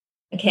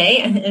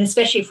 And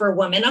especially for a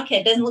woman,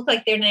 it doesn't look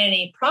like there are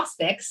any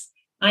prospects.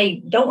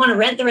 I don't want to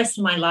rent the rest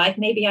of my life.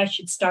 Maybe I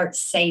should start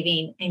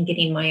saving and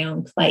getting my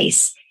own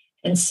place.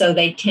 And so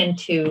they tend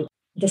to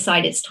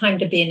decide it's time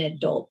to be an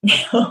adult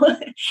now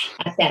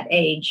at that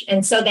age.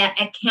 And so that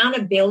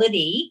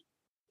accountability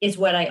is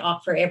what I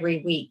offer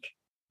every week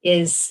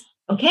is,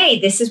 okay,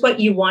 this is what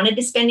you wanted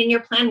to spend in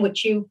your plan,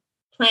 which you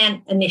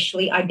planned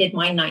initially. I did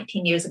mine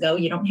 19 years ago.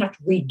 You don't have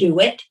to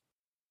redo it.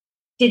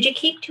 Did you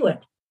keep to it?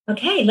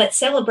 Okay, let's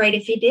celebrate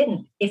if you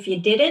didn't. If you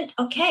didn't,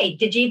 okay,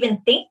 did you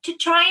even think to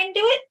try and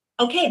do it?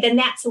 Okay, then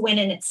that's a win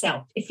in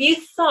itself. If you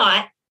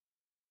thought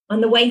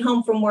on the way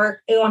home from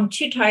work, oh, I'm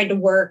too tired to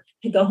work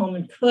to go home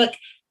and cook,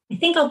 I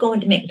think I'll go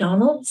into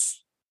McDonald's.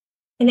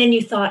 And then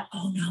you thought,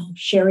 oh no,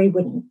 Sherry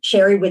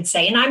would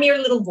say, and I'm your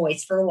little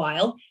voice for a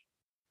while.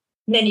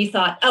 And then you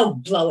thought, oh,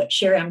 blow it,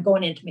 Sherry, I'm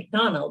going into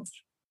McDonald's.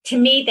 To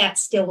me,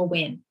 that's still a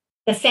win.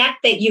 The fact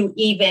that you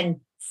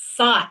even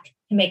thought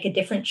to make a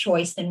different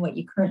choice than what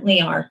you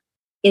currently are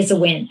is a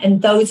win.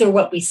 And those are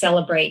what we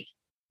celebrate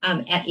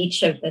at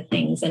each of the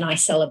things. And I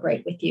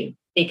celebrate with you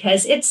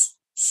because it's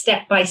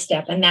step by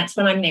step. And that's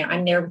when I'm there.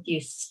 I'm there with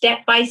you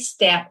step by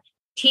step,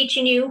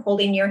 teaching you,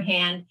 holding your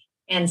hand,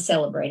 and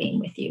celebrating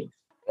with you.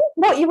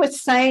 What you were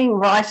saying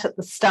right at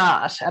the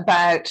start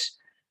about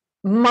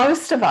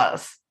most of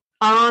us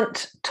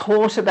aren't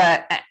taught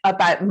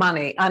about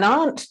money and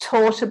aren't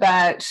taught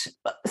about.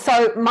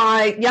 So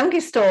my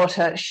youngest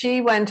daughter,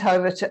 she went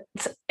over to,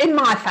 in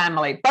my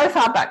family, both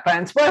our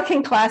backgrounds,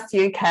 working class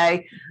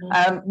UK.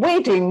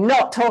 We do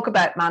not talk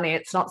about money.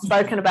 It's not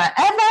spoken about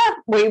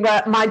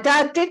ever. My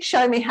dad did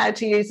show me how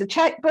to use a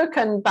checkbook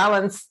and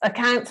balance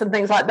accounts and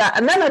things like that.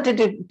 And then I did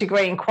a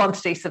degree in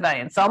quantity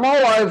surveying. So I'm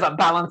all over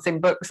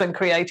balancing books and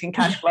creating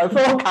cash flow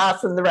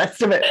forecasts and the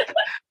rest of it.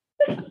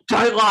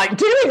 Don't like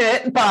doing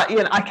it, but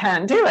I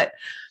can do it.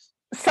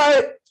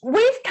 So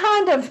we've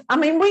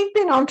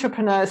been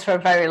entrepreneurs for a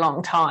very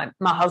long time,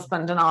 my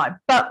husband and I,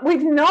 but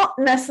we've not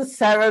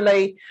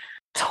necessarily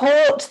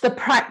taught the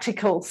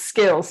practical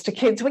skills to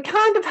kids. We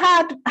kind of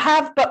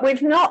have, but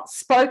we've not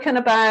spoken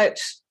about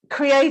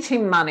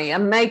creating money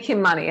and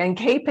making money and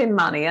keeping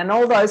money and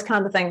all those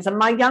kind of things. And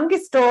my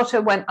youngest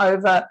daughter went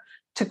over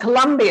to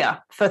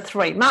Colombia for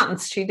 3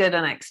 months. She did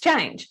an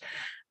exchange,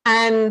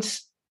 and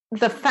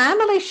the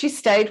family she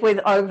stayed with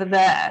over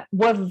there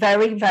were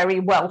very, very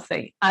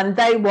wealthy, and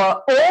they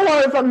were all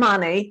over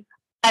money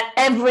at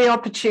every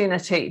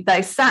opportunity.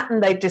 They sat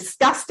and they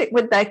discussed it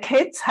with their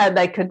kids, how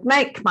they could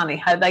make money,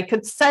 how they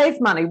could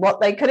save money,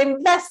 what they could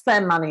invest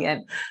their money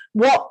in,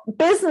 what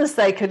business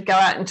they could go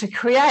out and to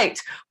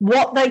create,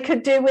 what they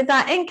could do with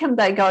that income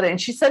they got in.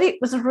 She said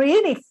it was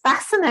really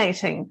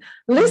fascinating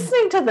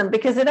listening to them,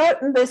 because it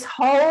opened this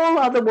whole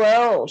other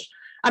world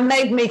and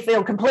made me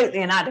feel completely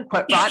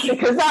inadequate, right?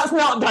 Because that's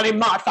not done in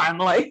my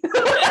family. But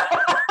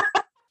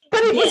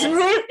it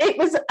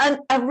was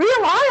a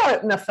real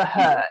eye-opener for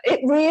her. It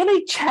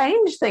really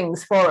changed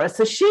things for her.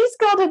 So she's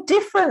got a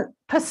different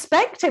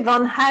perspective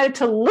on how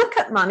to look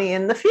at money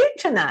in the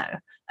future now,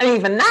 and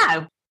even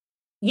now.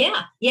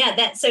 Yeah,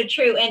 that's so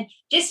true. And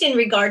just in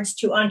regards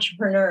to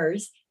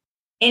entrepreneurs,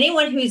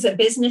 anyone who's a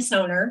business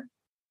owner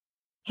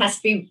has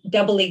to be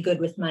doubly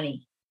good with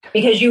money,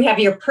 because you have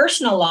your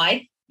personal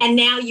life, and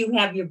now you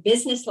have your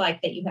business life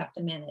that you have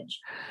to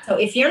manage. So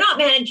if you're not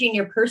managing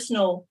your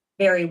personal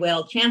very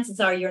well, chances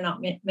are you're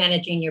not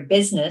managing your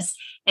business.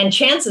 And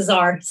chances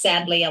are,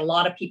 sadly, a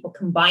lot of people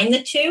combine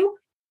the two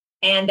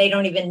and they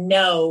don't even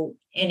know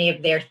any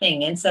of their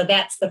thing. And so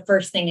that's the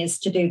first thing, is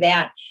to do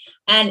that.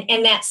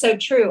 And that's so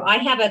true. I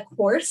have a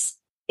course,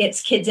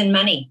 it's Kids and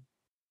Money,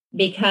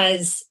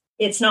 because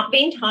it's not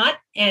being taught.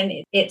 And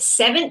it's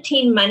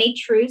 17 money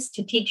truths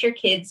to teach your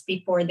kids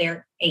before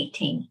they're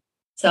 18.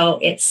 So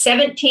it's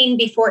 17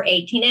 before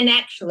 18. And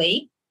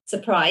actually,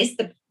 surprise,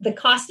 the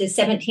cost is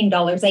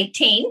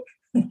 $17.18,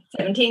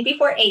 17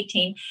 before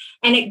 18.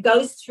 And it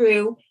goes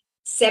through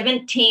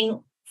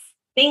 17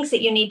 things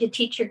that you need to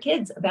teach your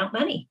kids about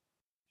money.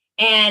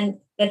 And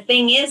the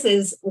thing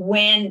is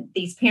when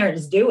these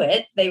parents do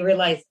it, they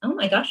realize, oh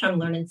my gosh, I'm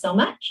learning so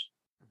much,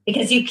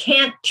 because you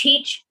can't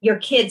teach your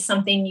kids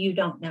something you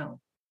don't know.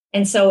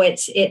 And so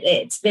it's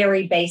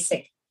very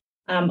basic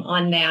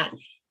on that.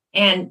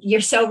 And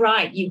you're so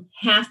right. You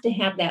have to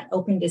have that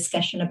open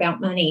discussion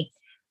about money.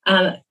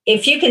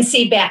 If you can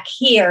see back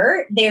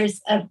here,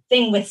 there's a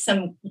thing with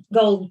some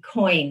gold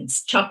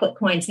coins, chocolate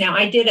coins. Now,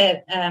 I did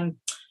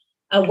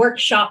a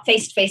workshop,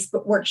 face-to-face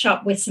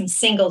workshop with some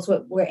singles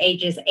who were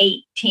ages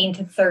 18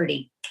 to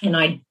 30. And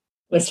I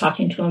was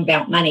talking to them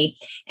about money.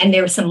 And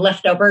there were some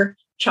leftover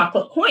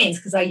chocolate coins,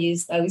 because I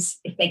used those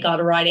if they got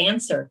a right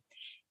answer.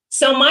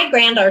 So my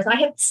granddaughters, I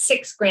have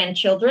 6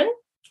 grandchildren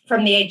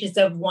from the ages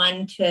of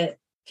 1 to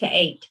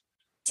 8.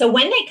 So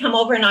when they come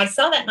over, and I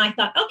saw that, and I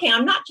thought, okay,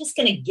 I'm not just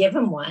going to give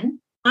them one.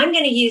 I'm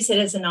going to use it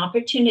as an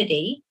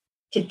opportunity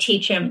to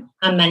teach them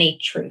a money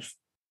truth.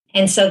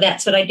 And so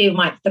that's what I do.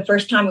 The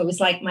first time, it was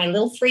like my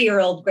little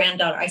 3-year-old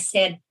granddaughter. I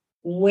said,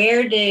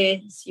 where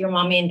does your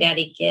mommy and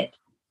daddy get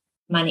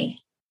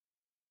money?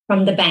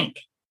 From the bank.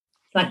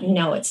 Like,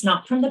 no, it's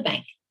not from the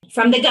bank.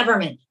 From the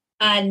government.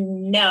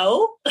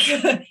 No,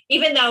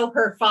 even though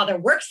her father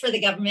works for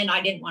the government,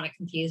 I didn't want to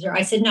confuse her.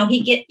 I said, no,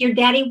 your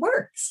daddy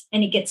works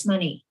and he gets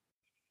money.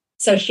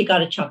 So she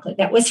got a chocolate.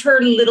 That was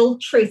her little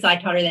truth I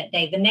taught her that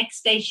day. The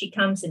next day she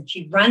comes and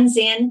she runs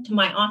into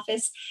my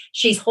office.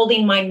 She's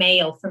holding my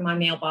mail from my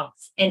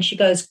mailbox. And she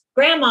goes,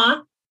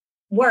 Grandma,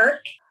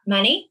 work,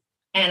 money.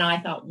 And I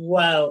thought,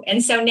 whoa.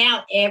 And so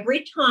now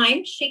every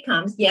time she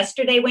comes,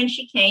 yesterday when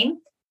she came,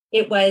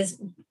 it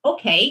was,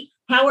 okay,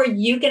 how are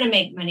you going to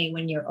make money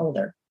when you're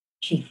older?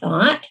 She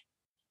thought,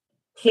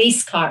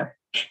 police car.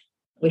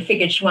 We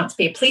figured she wants to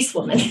be a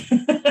policewoman.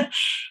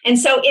 And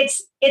so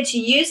it's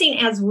using,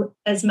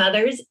 as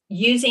mothers,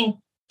 using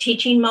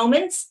teaching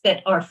moments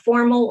that are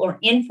formal or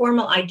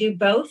informal. I do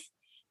both,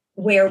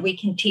 where we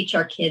can teach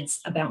our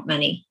kids about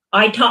money.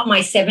 I taught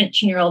my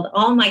 17-year-old,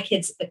 all my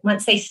kids,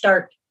 once they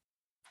start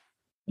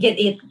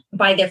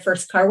buy their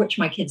first car, which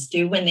my kids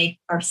do when they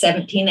are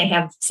 17, they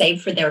have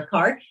saved for their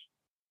car.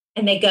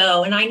 And they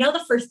go, and I know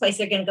the first place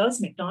they're going to go is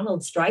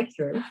McDonald's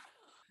drive-through.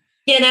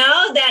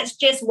 That's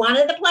just one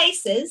of the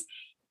places.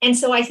 And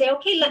so I say,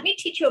 okay, let me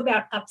teach you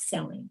about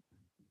upselling.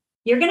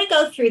 You're going to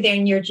go through there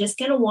and you're just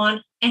going to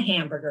want a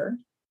hamburger.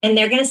 And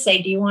they're going to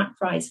say, do you want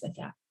fries with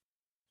that?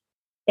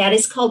 That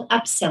is called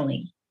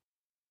upselling.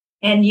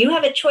 And you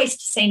have a choice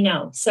to say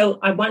no. So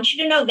I want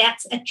you to know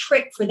that's a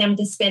trick for them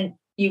to spend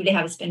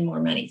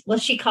more money. Well,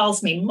 she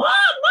calls me, Mom,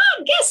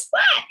 guess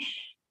what?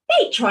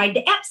 They tried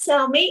to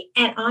upsell me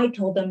and I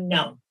told them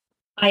no.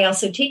 I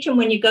also teach them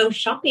when you go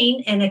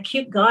shopping and a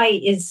cute guy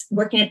is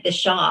working at the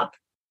shop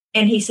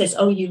and he says,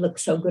 oh, you look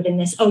so good in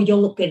this. Oh,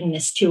 you'll look good in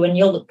this too. And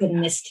you'll look good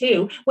in this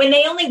too. When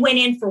they only went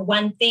in for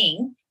one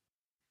thing,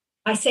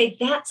 I say,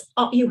 that's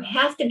all. You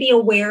have to be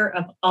aware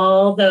of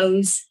all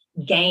those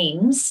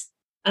games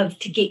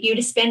to get you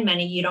to spend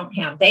money you don't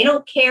have. They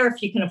don't care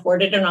if you can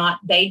afford it or not.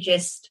 They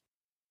just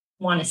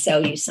want to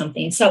sell you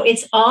something. So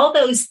it's all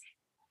those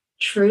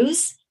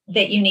truths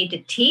that you need to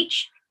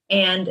teach.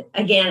 And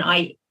again,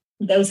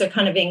 those are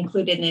kind of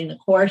included in the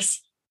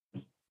course.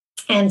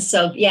 And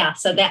so,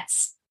 so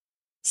that's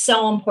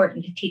so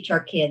important to teach our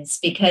kids,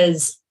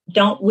 because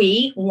don't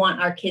we want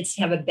our kids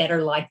to have a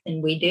better life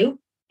than we do?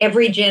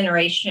 Every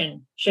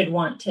generation should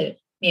want to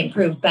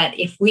improve. But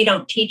if we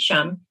don't teach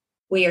them,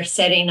 we are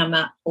setting them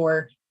up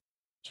for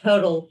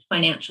total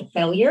financial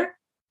failure.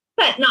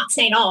 But not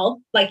saying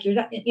all, like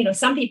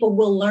some people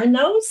will learn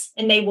those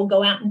and they will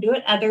go out and do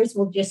it. Others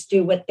will just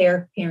do what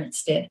their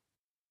parents did.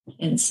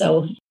 And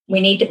so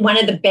one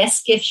of the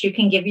best gifts you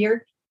can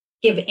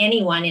give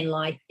anyone in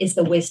life is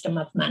the wisdom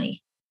of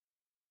money.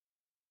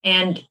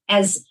 And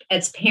as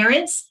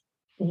parents,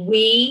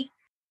 we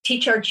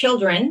teach our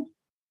children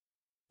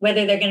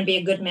whether they're going to be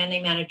a good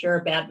money manager or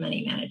a bad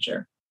money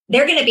manager.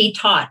 They're going to be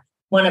taught,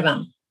 one of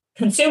them,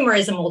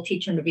 consumerism will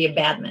teach them to be a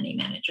bad money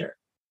manager.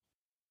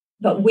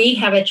 But we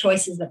have a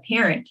choice as a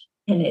parent,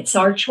 and it's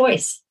our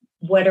choice.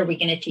 What are we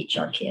going to teach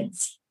our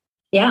kids?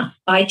 Yeah,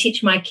 I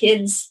teach my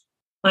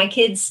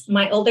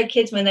older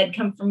kids, when they'd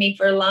come for me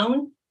for a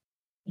loan,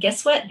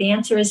 guess what? The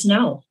answer is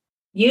no.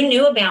 You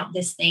knew about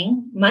this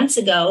thing months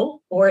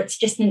ago, or it's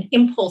just an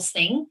impulse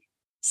thing.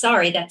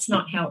 Sorry, that's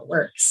not how it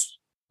works.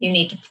 You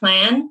need to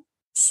plan,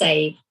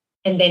 save,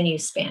 and then you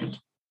spend.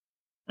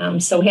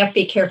 So we have to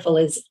be careful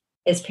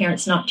as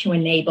parents not to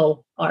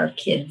enable our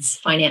kids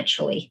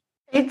financially.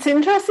 It's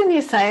interesting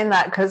you saying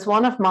that, because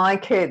one of my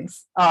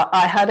kids,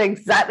 I had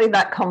exactly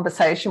that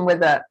conversation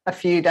with her a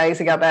few days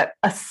ago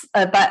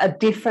about a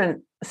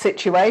different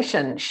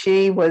situation.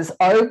 She was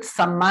owed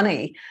some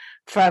money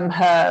from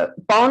her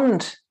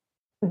bond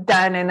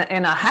down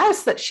in a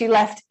house that she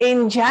left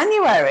in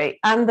January,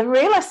 and the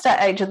real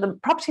estate agent, the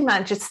property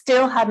manager,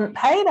 still hadn't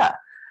paid her.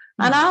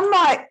 And I'm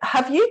like,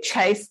 have you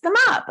chased them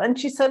up? And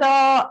she said,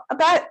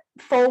 about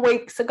 4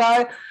 weeks ago.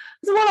 I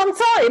said, well, I'm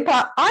sorry,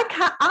 but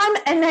I'm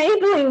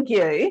enabling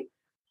you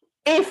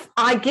if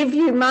I give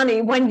you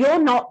money when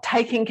you're not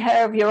taking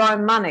care of your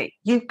own money.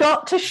 You've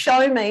got to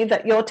show me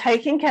that you're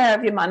taking care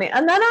of your money,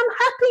 and then I'm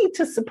happy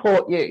to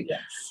support you. Yes.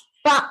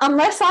 But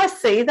unless I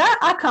see that,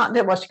 I can't do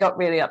it. Well, she got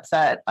really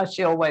upset, as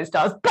she always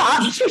does.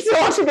 But she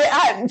sorted it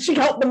out and she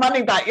got the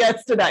money back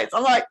yesterday. So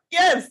I'm like,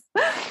 yes.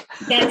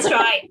 That's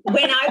right.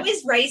 When I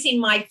was raising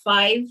my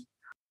 5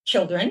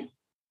 children,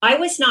 I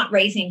was not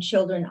raising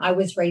children. I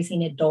was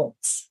raising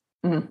adults.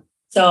 Mm.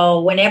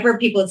 So whenever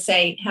people would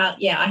say,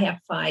 I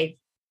have 5.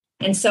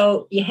 And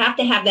so you have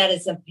to have that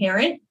as a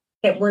parent,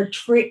 that we're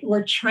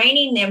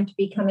training them to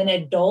become an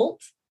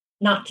adult,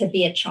 not to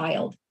be a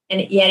child.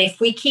 And yet if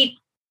we keep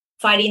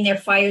fighting their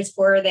fires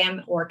for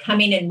them or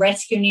coming and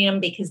rescuing them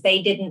because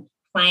they didn't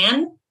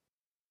plan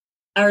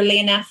early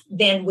enough,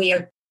 then we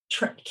are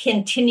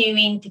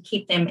continuing to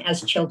keep them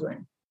as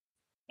children.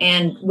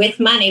 And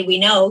with money, we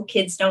know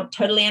kids don't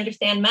totally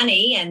understand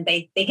money, and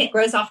they think it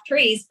grows off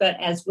trees, but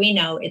as we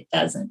know, it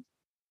doesn't.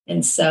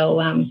 And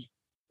so,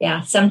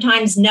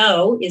 sometimes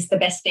no is the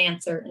best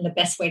answer and the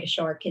best way to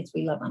show our kids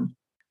we love them.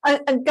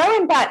 And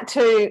going back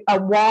to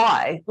a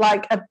why,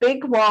 like a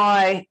big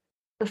why,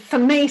 for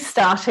me,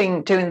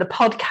 doing the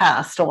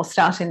podcast or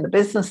starting the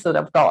business that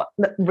I've got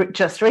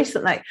just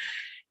recently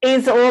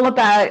is all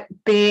about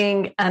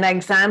being an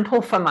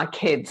example for my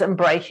kids and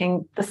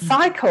breaking the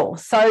cycle.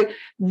 So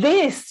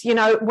this,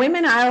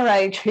 women our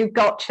age who've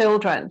got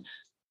children,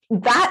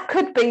 that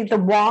could be the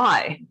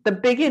why, the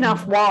big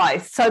enough why,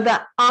 so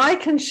that I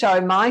can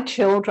show my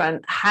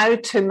children how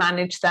to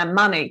manage their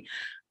money.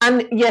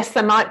 And yes,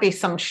 there might be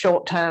some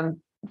short-term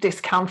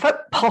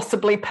discomfort,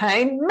 possibly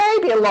pain,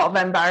 maybe a lot of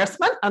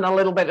embarrassment and a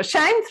little bit of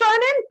shame thrown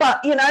in, but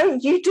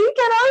you do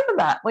get over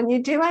that when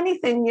you do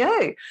anything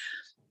new.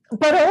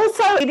 But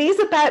also it is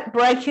about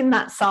breaking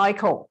that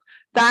cycle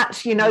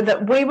that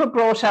we were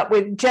brought up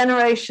with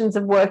generations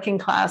of working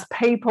class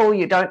people.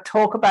 You don't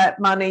talk about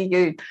money,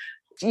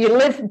 you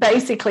live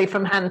basically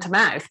from hand to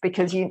mouth,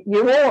 because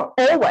you're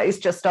always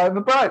just over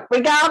broke,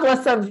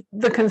 regardless of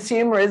the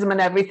consumerism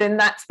and everything.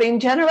 That's been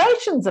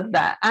generations of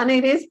that, and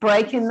it is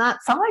breaking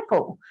that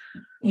cycle.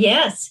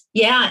 Yes.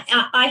 Yeah.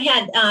 I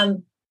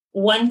had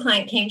one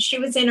client came, she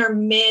was in her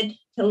mid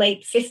to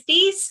late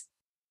 50s.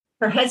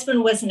 Her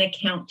husband was an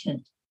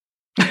accountant.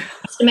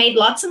 She made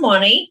lots of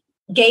money,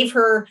 gave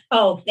her,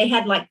 they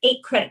had like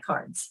 8 credit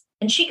cards.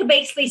 And she could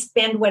basically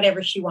spend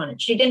whatever she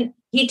wanted.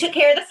 He took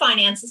care of the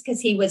finances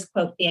because he was,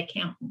 quote, the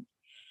accountant.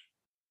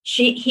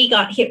 He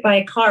got hit by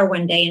a car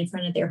one day in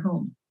front of their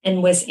home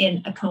and was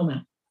in a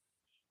coma.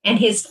 And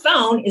his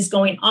phone is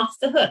going off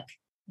the hook.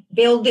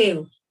 Bill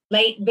due,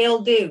 late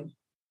bill due.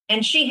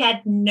 And she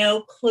had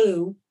no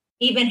clue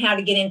even how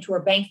to get into her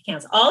bank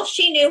accounts. All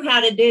she knew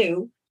how to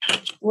do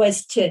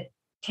was to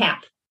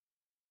tap.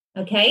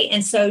 Okay.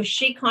 And so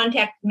she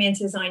contacted me and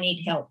says, I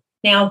need help.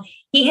 Now,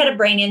 he had a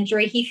brain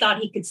injury. He thought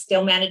he could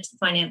still manage the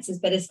finances,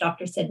 but his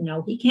doctor said,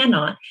 no, he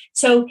cannot.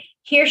 So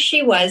here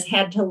she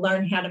had to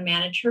learn how to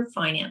manage her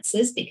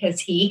finances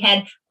because he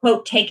had,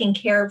 quote, taken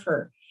care of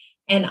her.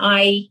 And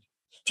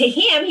to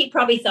him, he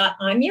probably thought,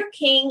 I'm your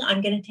king.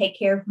 I'm going to take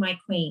care of my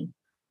queen.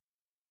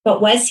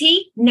 But was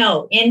he?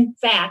 No. In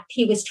fact,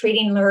 he was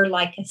treating her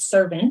like a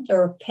servant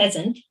or a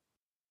peasant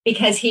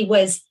because he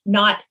was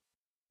not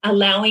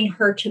allowing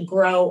her to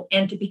grow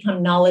and to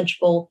become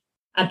knowledgeable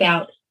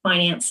about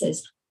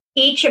finances.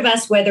 Each of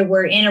us, whether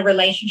we're in a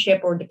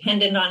relationship or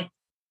dependent on it,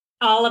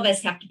 all of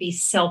us have to be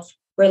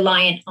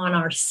self-reliant on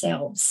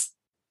ourselves.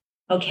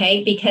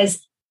 Okay?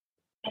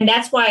 And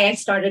that's why I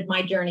started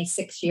my journey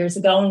 6 years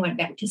ago and went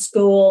back to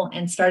school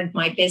and started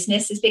my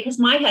business, is because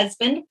my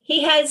husband,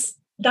 he has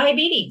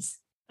diabetes.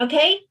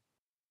 Okay?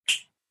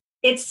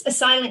 It's a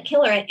silent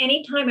killer. At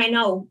any time I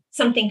know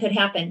something could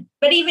happen.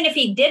 But even if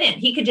he didn't,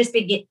 he could just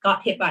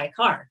got hit by a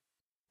car.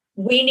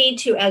 We need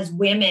to, as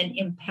women,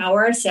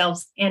 empower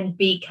ourselves and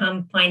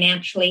become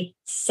financially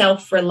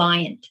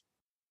self-reliant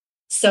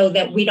so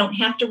that we don't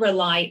have to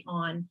rely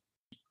on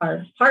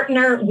our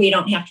partner. We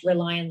don't have to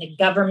rely on the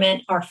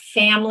government, our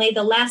family.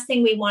 The last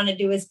thing we want to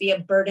do is be a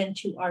burden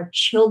to our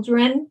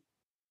children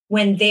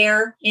when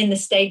they're in the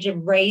stage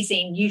of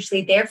raising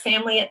usually their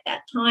family at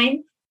that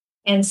time.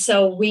 And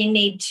so we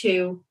need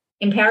to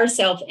empower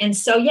ourselves. And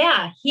so,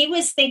 he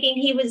was thinking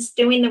he was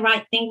doing the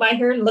right thing by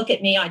her. Look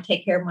at me, I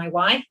take care of my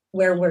wife,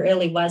 where we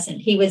really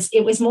wasn't.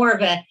 It was more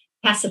of a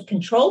passive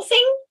control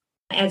thing.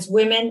 As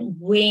women,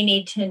 we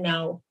need to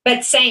know.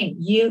 But same,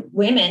 you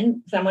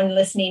women, someone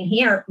listening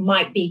here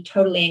might be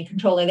totally in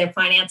control of their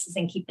finances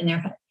and keeping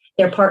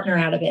their partner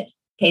out of it.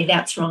 Okay,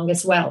 that's wrong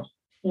as well.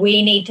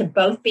 We need to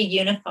both be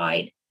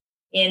unified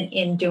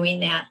in doing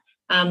that.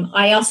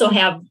 I also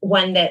have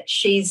one that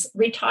she's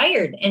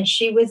retired and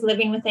she was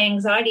living with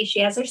anxiety. She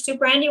has her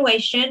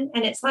superannuation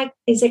and it's like,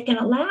 is it going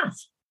to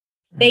last?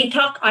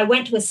 I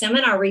went to a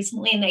seminar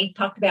recently and they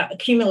talked about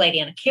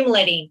accumulating,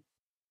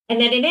 and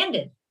then it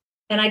ended.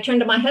 And I turned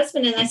to my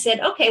husband and I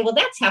said, okay, well,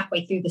 that's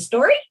halfway through the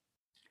story.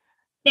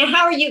 Now,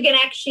 how are you going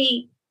to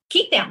actually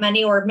keep that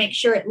money or make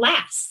sure it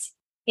lasts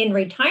in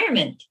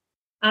retirement?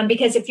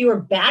 Because if you were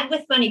bad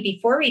with money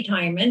before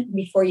retirement,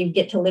 before you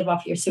get to live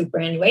off your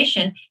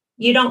superannuation,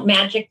 you don't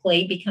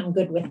magically become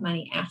good with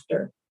money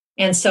after.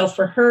 And so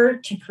for her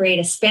to create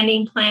a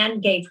spending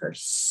plan gave her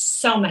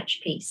so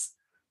much peace.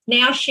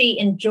 Now she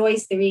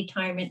enjoys the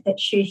retirement that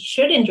she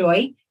should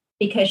enjoy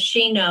because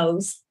she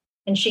knows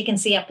and she can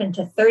see up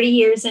into 30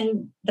 years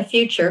in the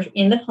future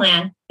in the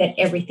plan that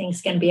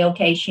everything's going to be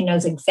okay. She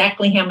knows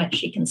exactly how much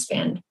she can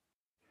spend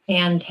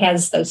and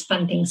has those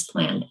fun things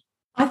planned.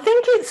 I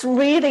think it's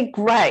really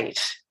great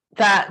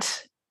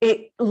that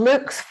it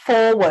looks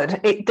forward.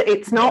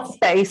 It's not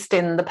based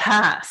in the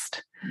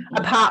past,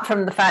 apart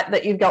from the fact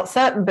that you've got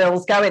certain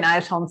bills going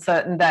out on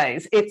certain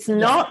days. It's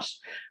not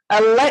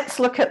let's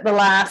look at the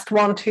last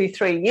 1, 2,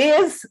 3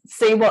 years,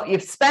 see what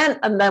you've spent,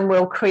 and then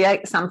we'll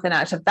create something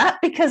out of that,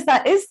 because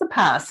that is the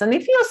past. And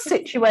if your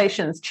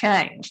situation's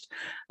changed,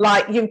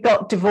 like you've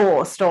got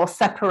divorced or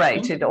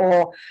separated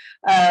or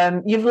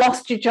you've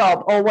lost your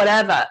job or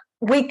whatever,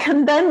 we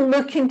can then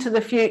look into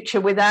the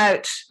future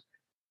without...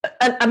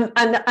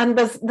 And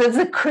there's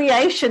a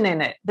creation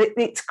in it.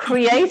 It's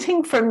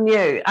creating from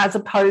new as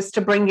opposed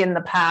to bringing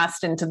the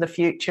past into the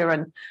future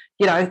and,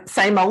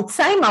 same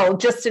old,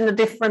 just in a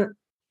different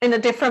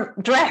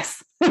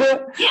dress.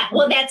 Yeah,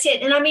 well, that's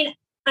it. And I mean,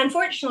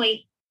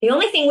 unfortunately, the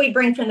only thing we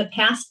bring from the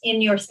past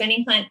in your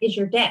spending plan is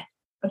your debt.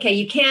 Okay,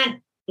 you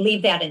can't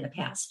leave that in the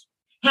past.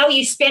 How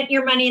you spent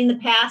your money in the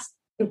past,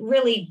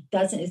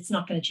 it's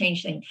not going to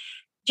change things.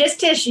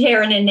 Just to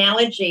share an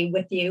analogy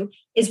with you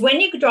is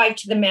when you drive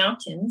to the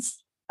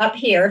mountains up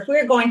here, if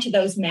we're going to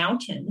those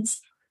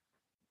mountains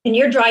and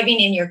you're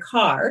driving in your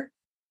car,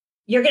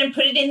 you're going to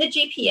put it in the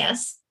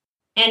GPS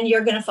and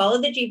you're going to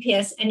follow the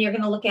GPS and you're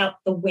going to look out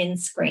the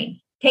windscreen.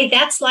 Okay,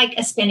 that's like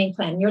a spending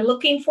plan. You're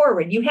looking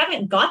forward. You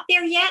haven't got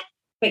there yet,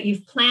 but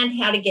you've planned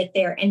how to get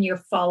there and you're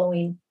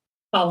following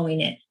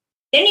it.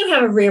 Then you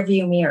have a rear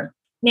view mirror.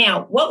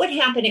 Now, what would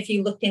happen if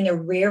you looked in the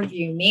rear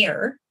view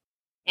mirror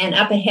and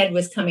up ahead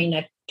was coming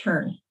a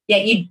turn?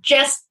 Yeah,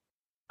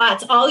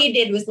 that's all you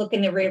did was look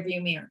in the rear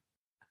view mirror.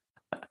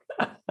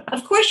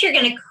 Of course, you're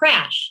going to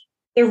crash.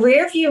 The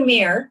rear view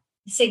mirror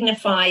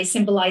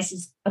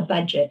symbolizes a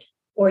budget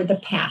or the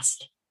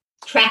past,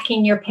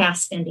 tracking your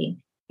past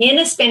spending. In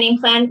a spending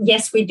plan,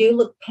 yes, we do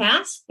look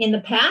in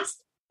the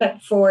past,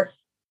 but for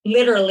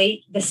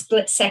literally the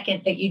split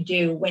second that you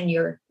do when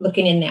you're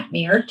looking in that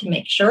mirror to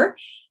make sure.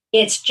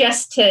 It's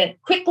just to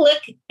quick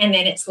look, and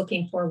then it's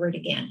looking forward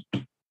again.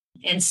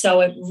 And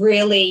so it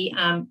really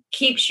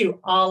keeps you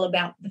all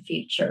about the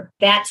future.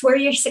 That's where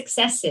your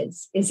success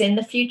is in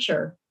the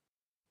future.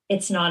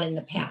 It's not in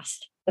the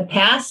past. The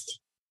past,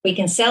 we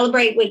can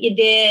celebrate what you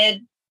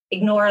did,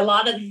 ignore a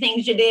lot of the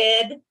things you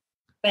did,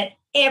 but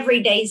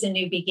every day is a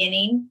new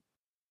beginning.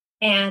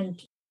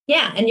 And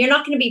and you're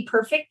not going to be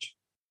perfect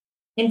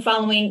in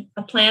following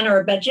a plan or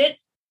a budget.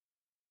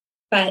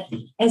 But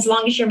as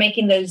long as you're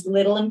making those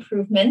little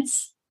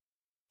improvements,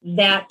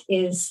 that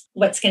is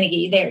what's going to get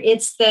you there.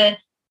 It's the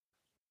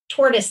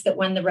tortoise that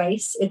won the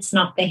race. It's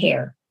not the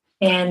hare.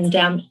 And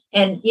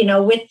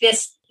with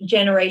this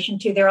generation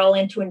too, they're all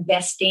into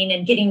investing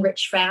and getting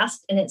rich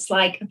fast. And it's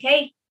like,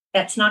 okay,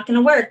 that's not going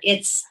to work.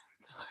 It's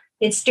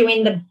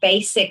doing the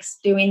basics,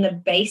 doing the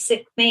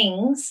basic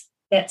things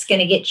that's going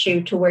to get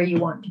you to where you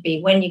want to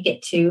be when you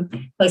get to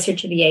closer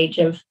to the age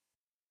of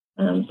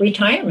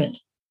retirement.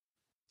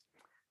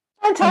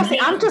 Fantastic.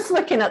 I'm just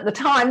looking at the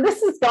time.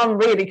 This has gone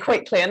really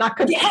quickly, and I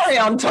could carry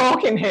on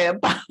talking here,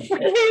 but we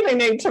really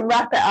need to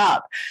wrap it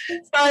up.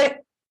 So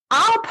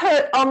I'll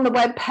put on the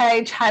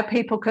webpage how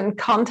people can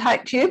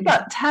contact you,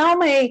 but tell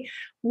me,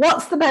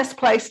 what's the best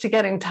place to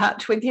get in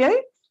touch with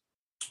you?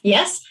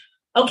 Yes.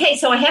 Okay,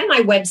 so I have my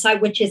website,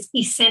 which is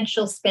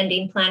Essential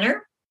Spending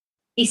Planner.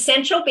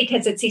 Essential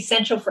because it's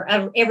essential for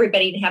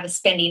everybody to have a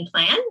spending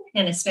plan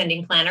and a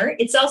spending planner.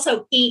 It's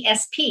also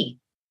ESP.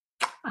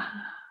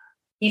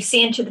 You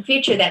see into the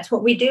future. That's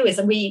what we do, is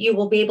you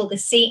will be able to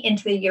see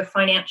into your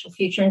financial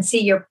future and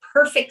see your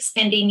perfect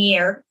spending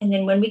year. And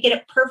then when we get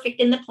it perfect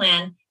in the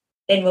plan,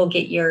 then we'll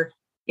get your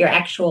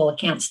actual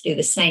accounts to do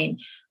the same.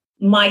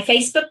 My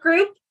Facebook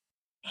group,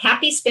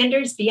 Happy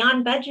Spenders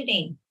Beyond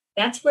Budgeting.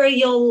 That's where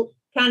you'll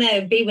kind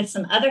of be with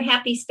some other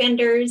happy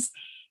spenders.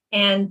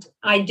 And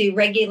I do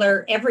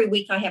every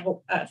week I have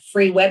a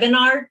free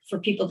webinar for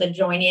people to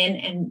join in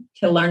and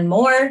to learn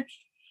more.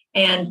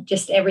 And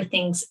just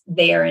everything's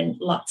there and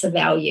lots of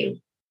value.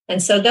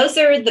 And so those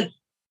are the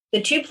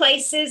two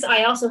places.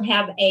 I also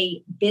have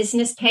a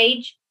business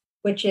page,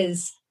 which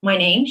is my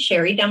name,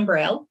 Sherry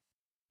Dumbrell,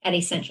 at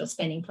Essential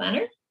Spending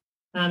Planner.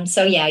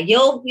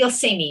 You'll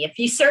see me. If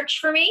you search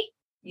for me,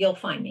 you'll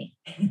find me.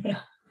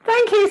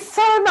 Thank you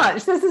so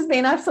much. This has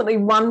been absolutely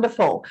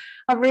wonderful.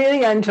 I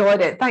really enjoyed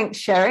it. Thanks,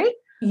 Sherry.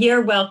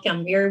 You're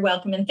welcome. You're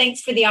welcome. And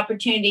thanks for the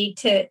opportunity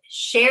to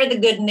share the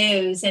good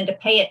news and to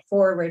pay it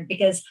forward,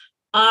 because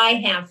I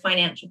have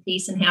financial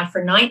peace and have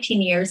for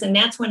 19 years. And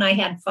that's when I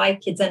had 5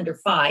 kids under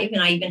 5.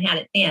 And I even had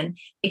it then,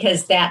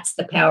 because that's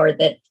the power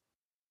that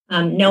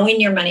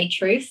knowing your money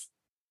truth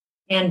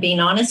and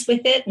being honest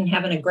with it and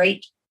having a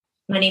great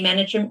money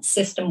management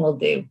system will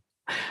do.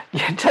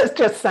 Yeah,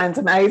 just sounds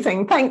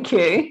amazing. Thank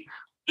you.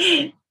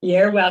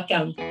 You're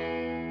welcome.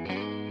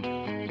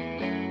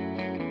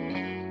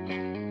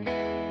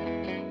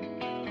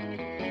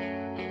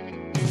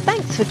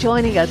 Thanks for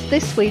joining us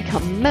this week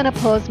on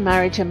Menopause,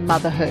 Marriage and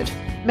Motherhood.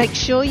 Make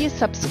sure you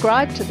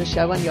subscribe to the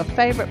show on your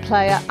favourite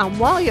player, and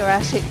while you're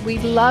at it,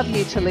 we'd love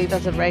you to leave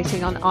us a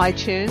rating on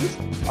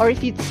iTunes, or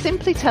if you'd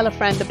simply tell a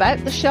friend about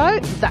the show,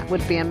 that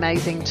would be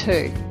amazing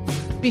too.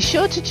 Be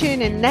sure to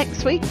tune in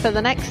next week for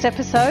the next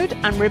episode,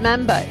 and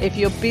remember, if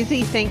you're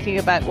busy thinking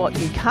about what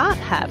you can't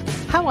have,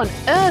 how on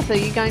earth are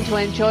you going to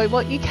enjoy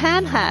what you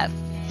can have?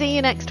 See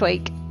you next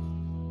week.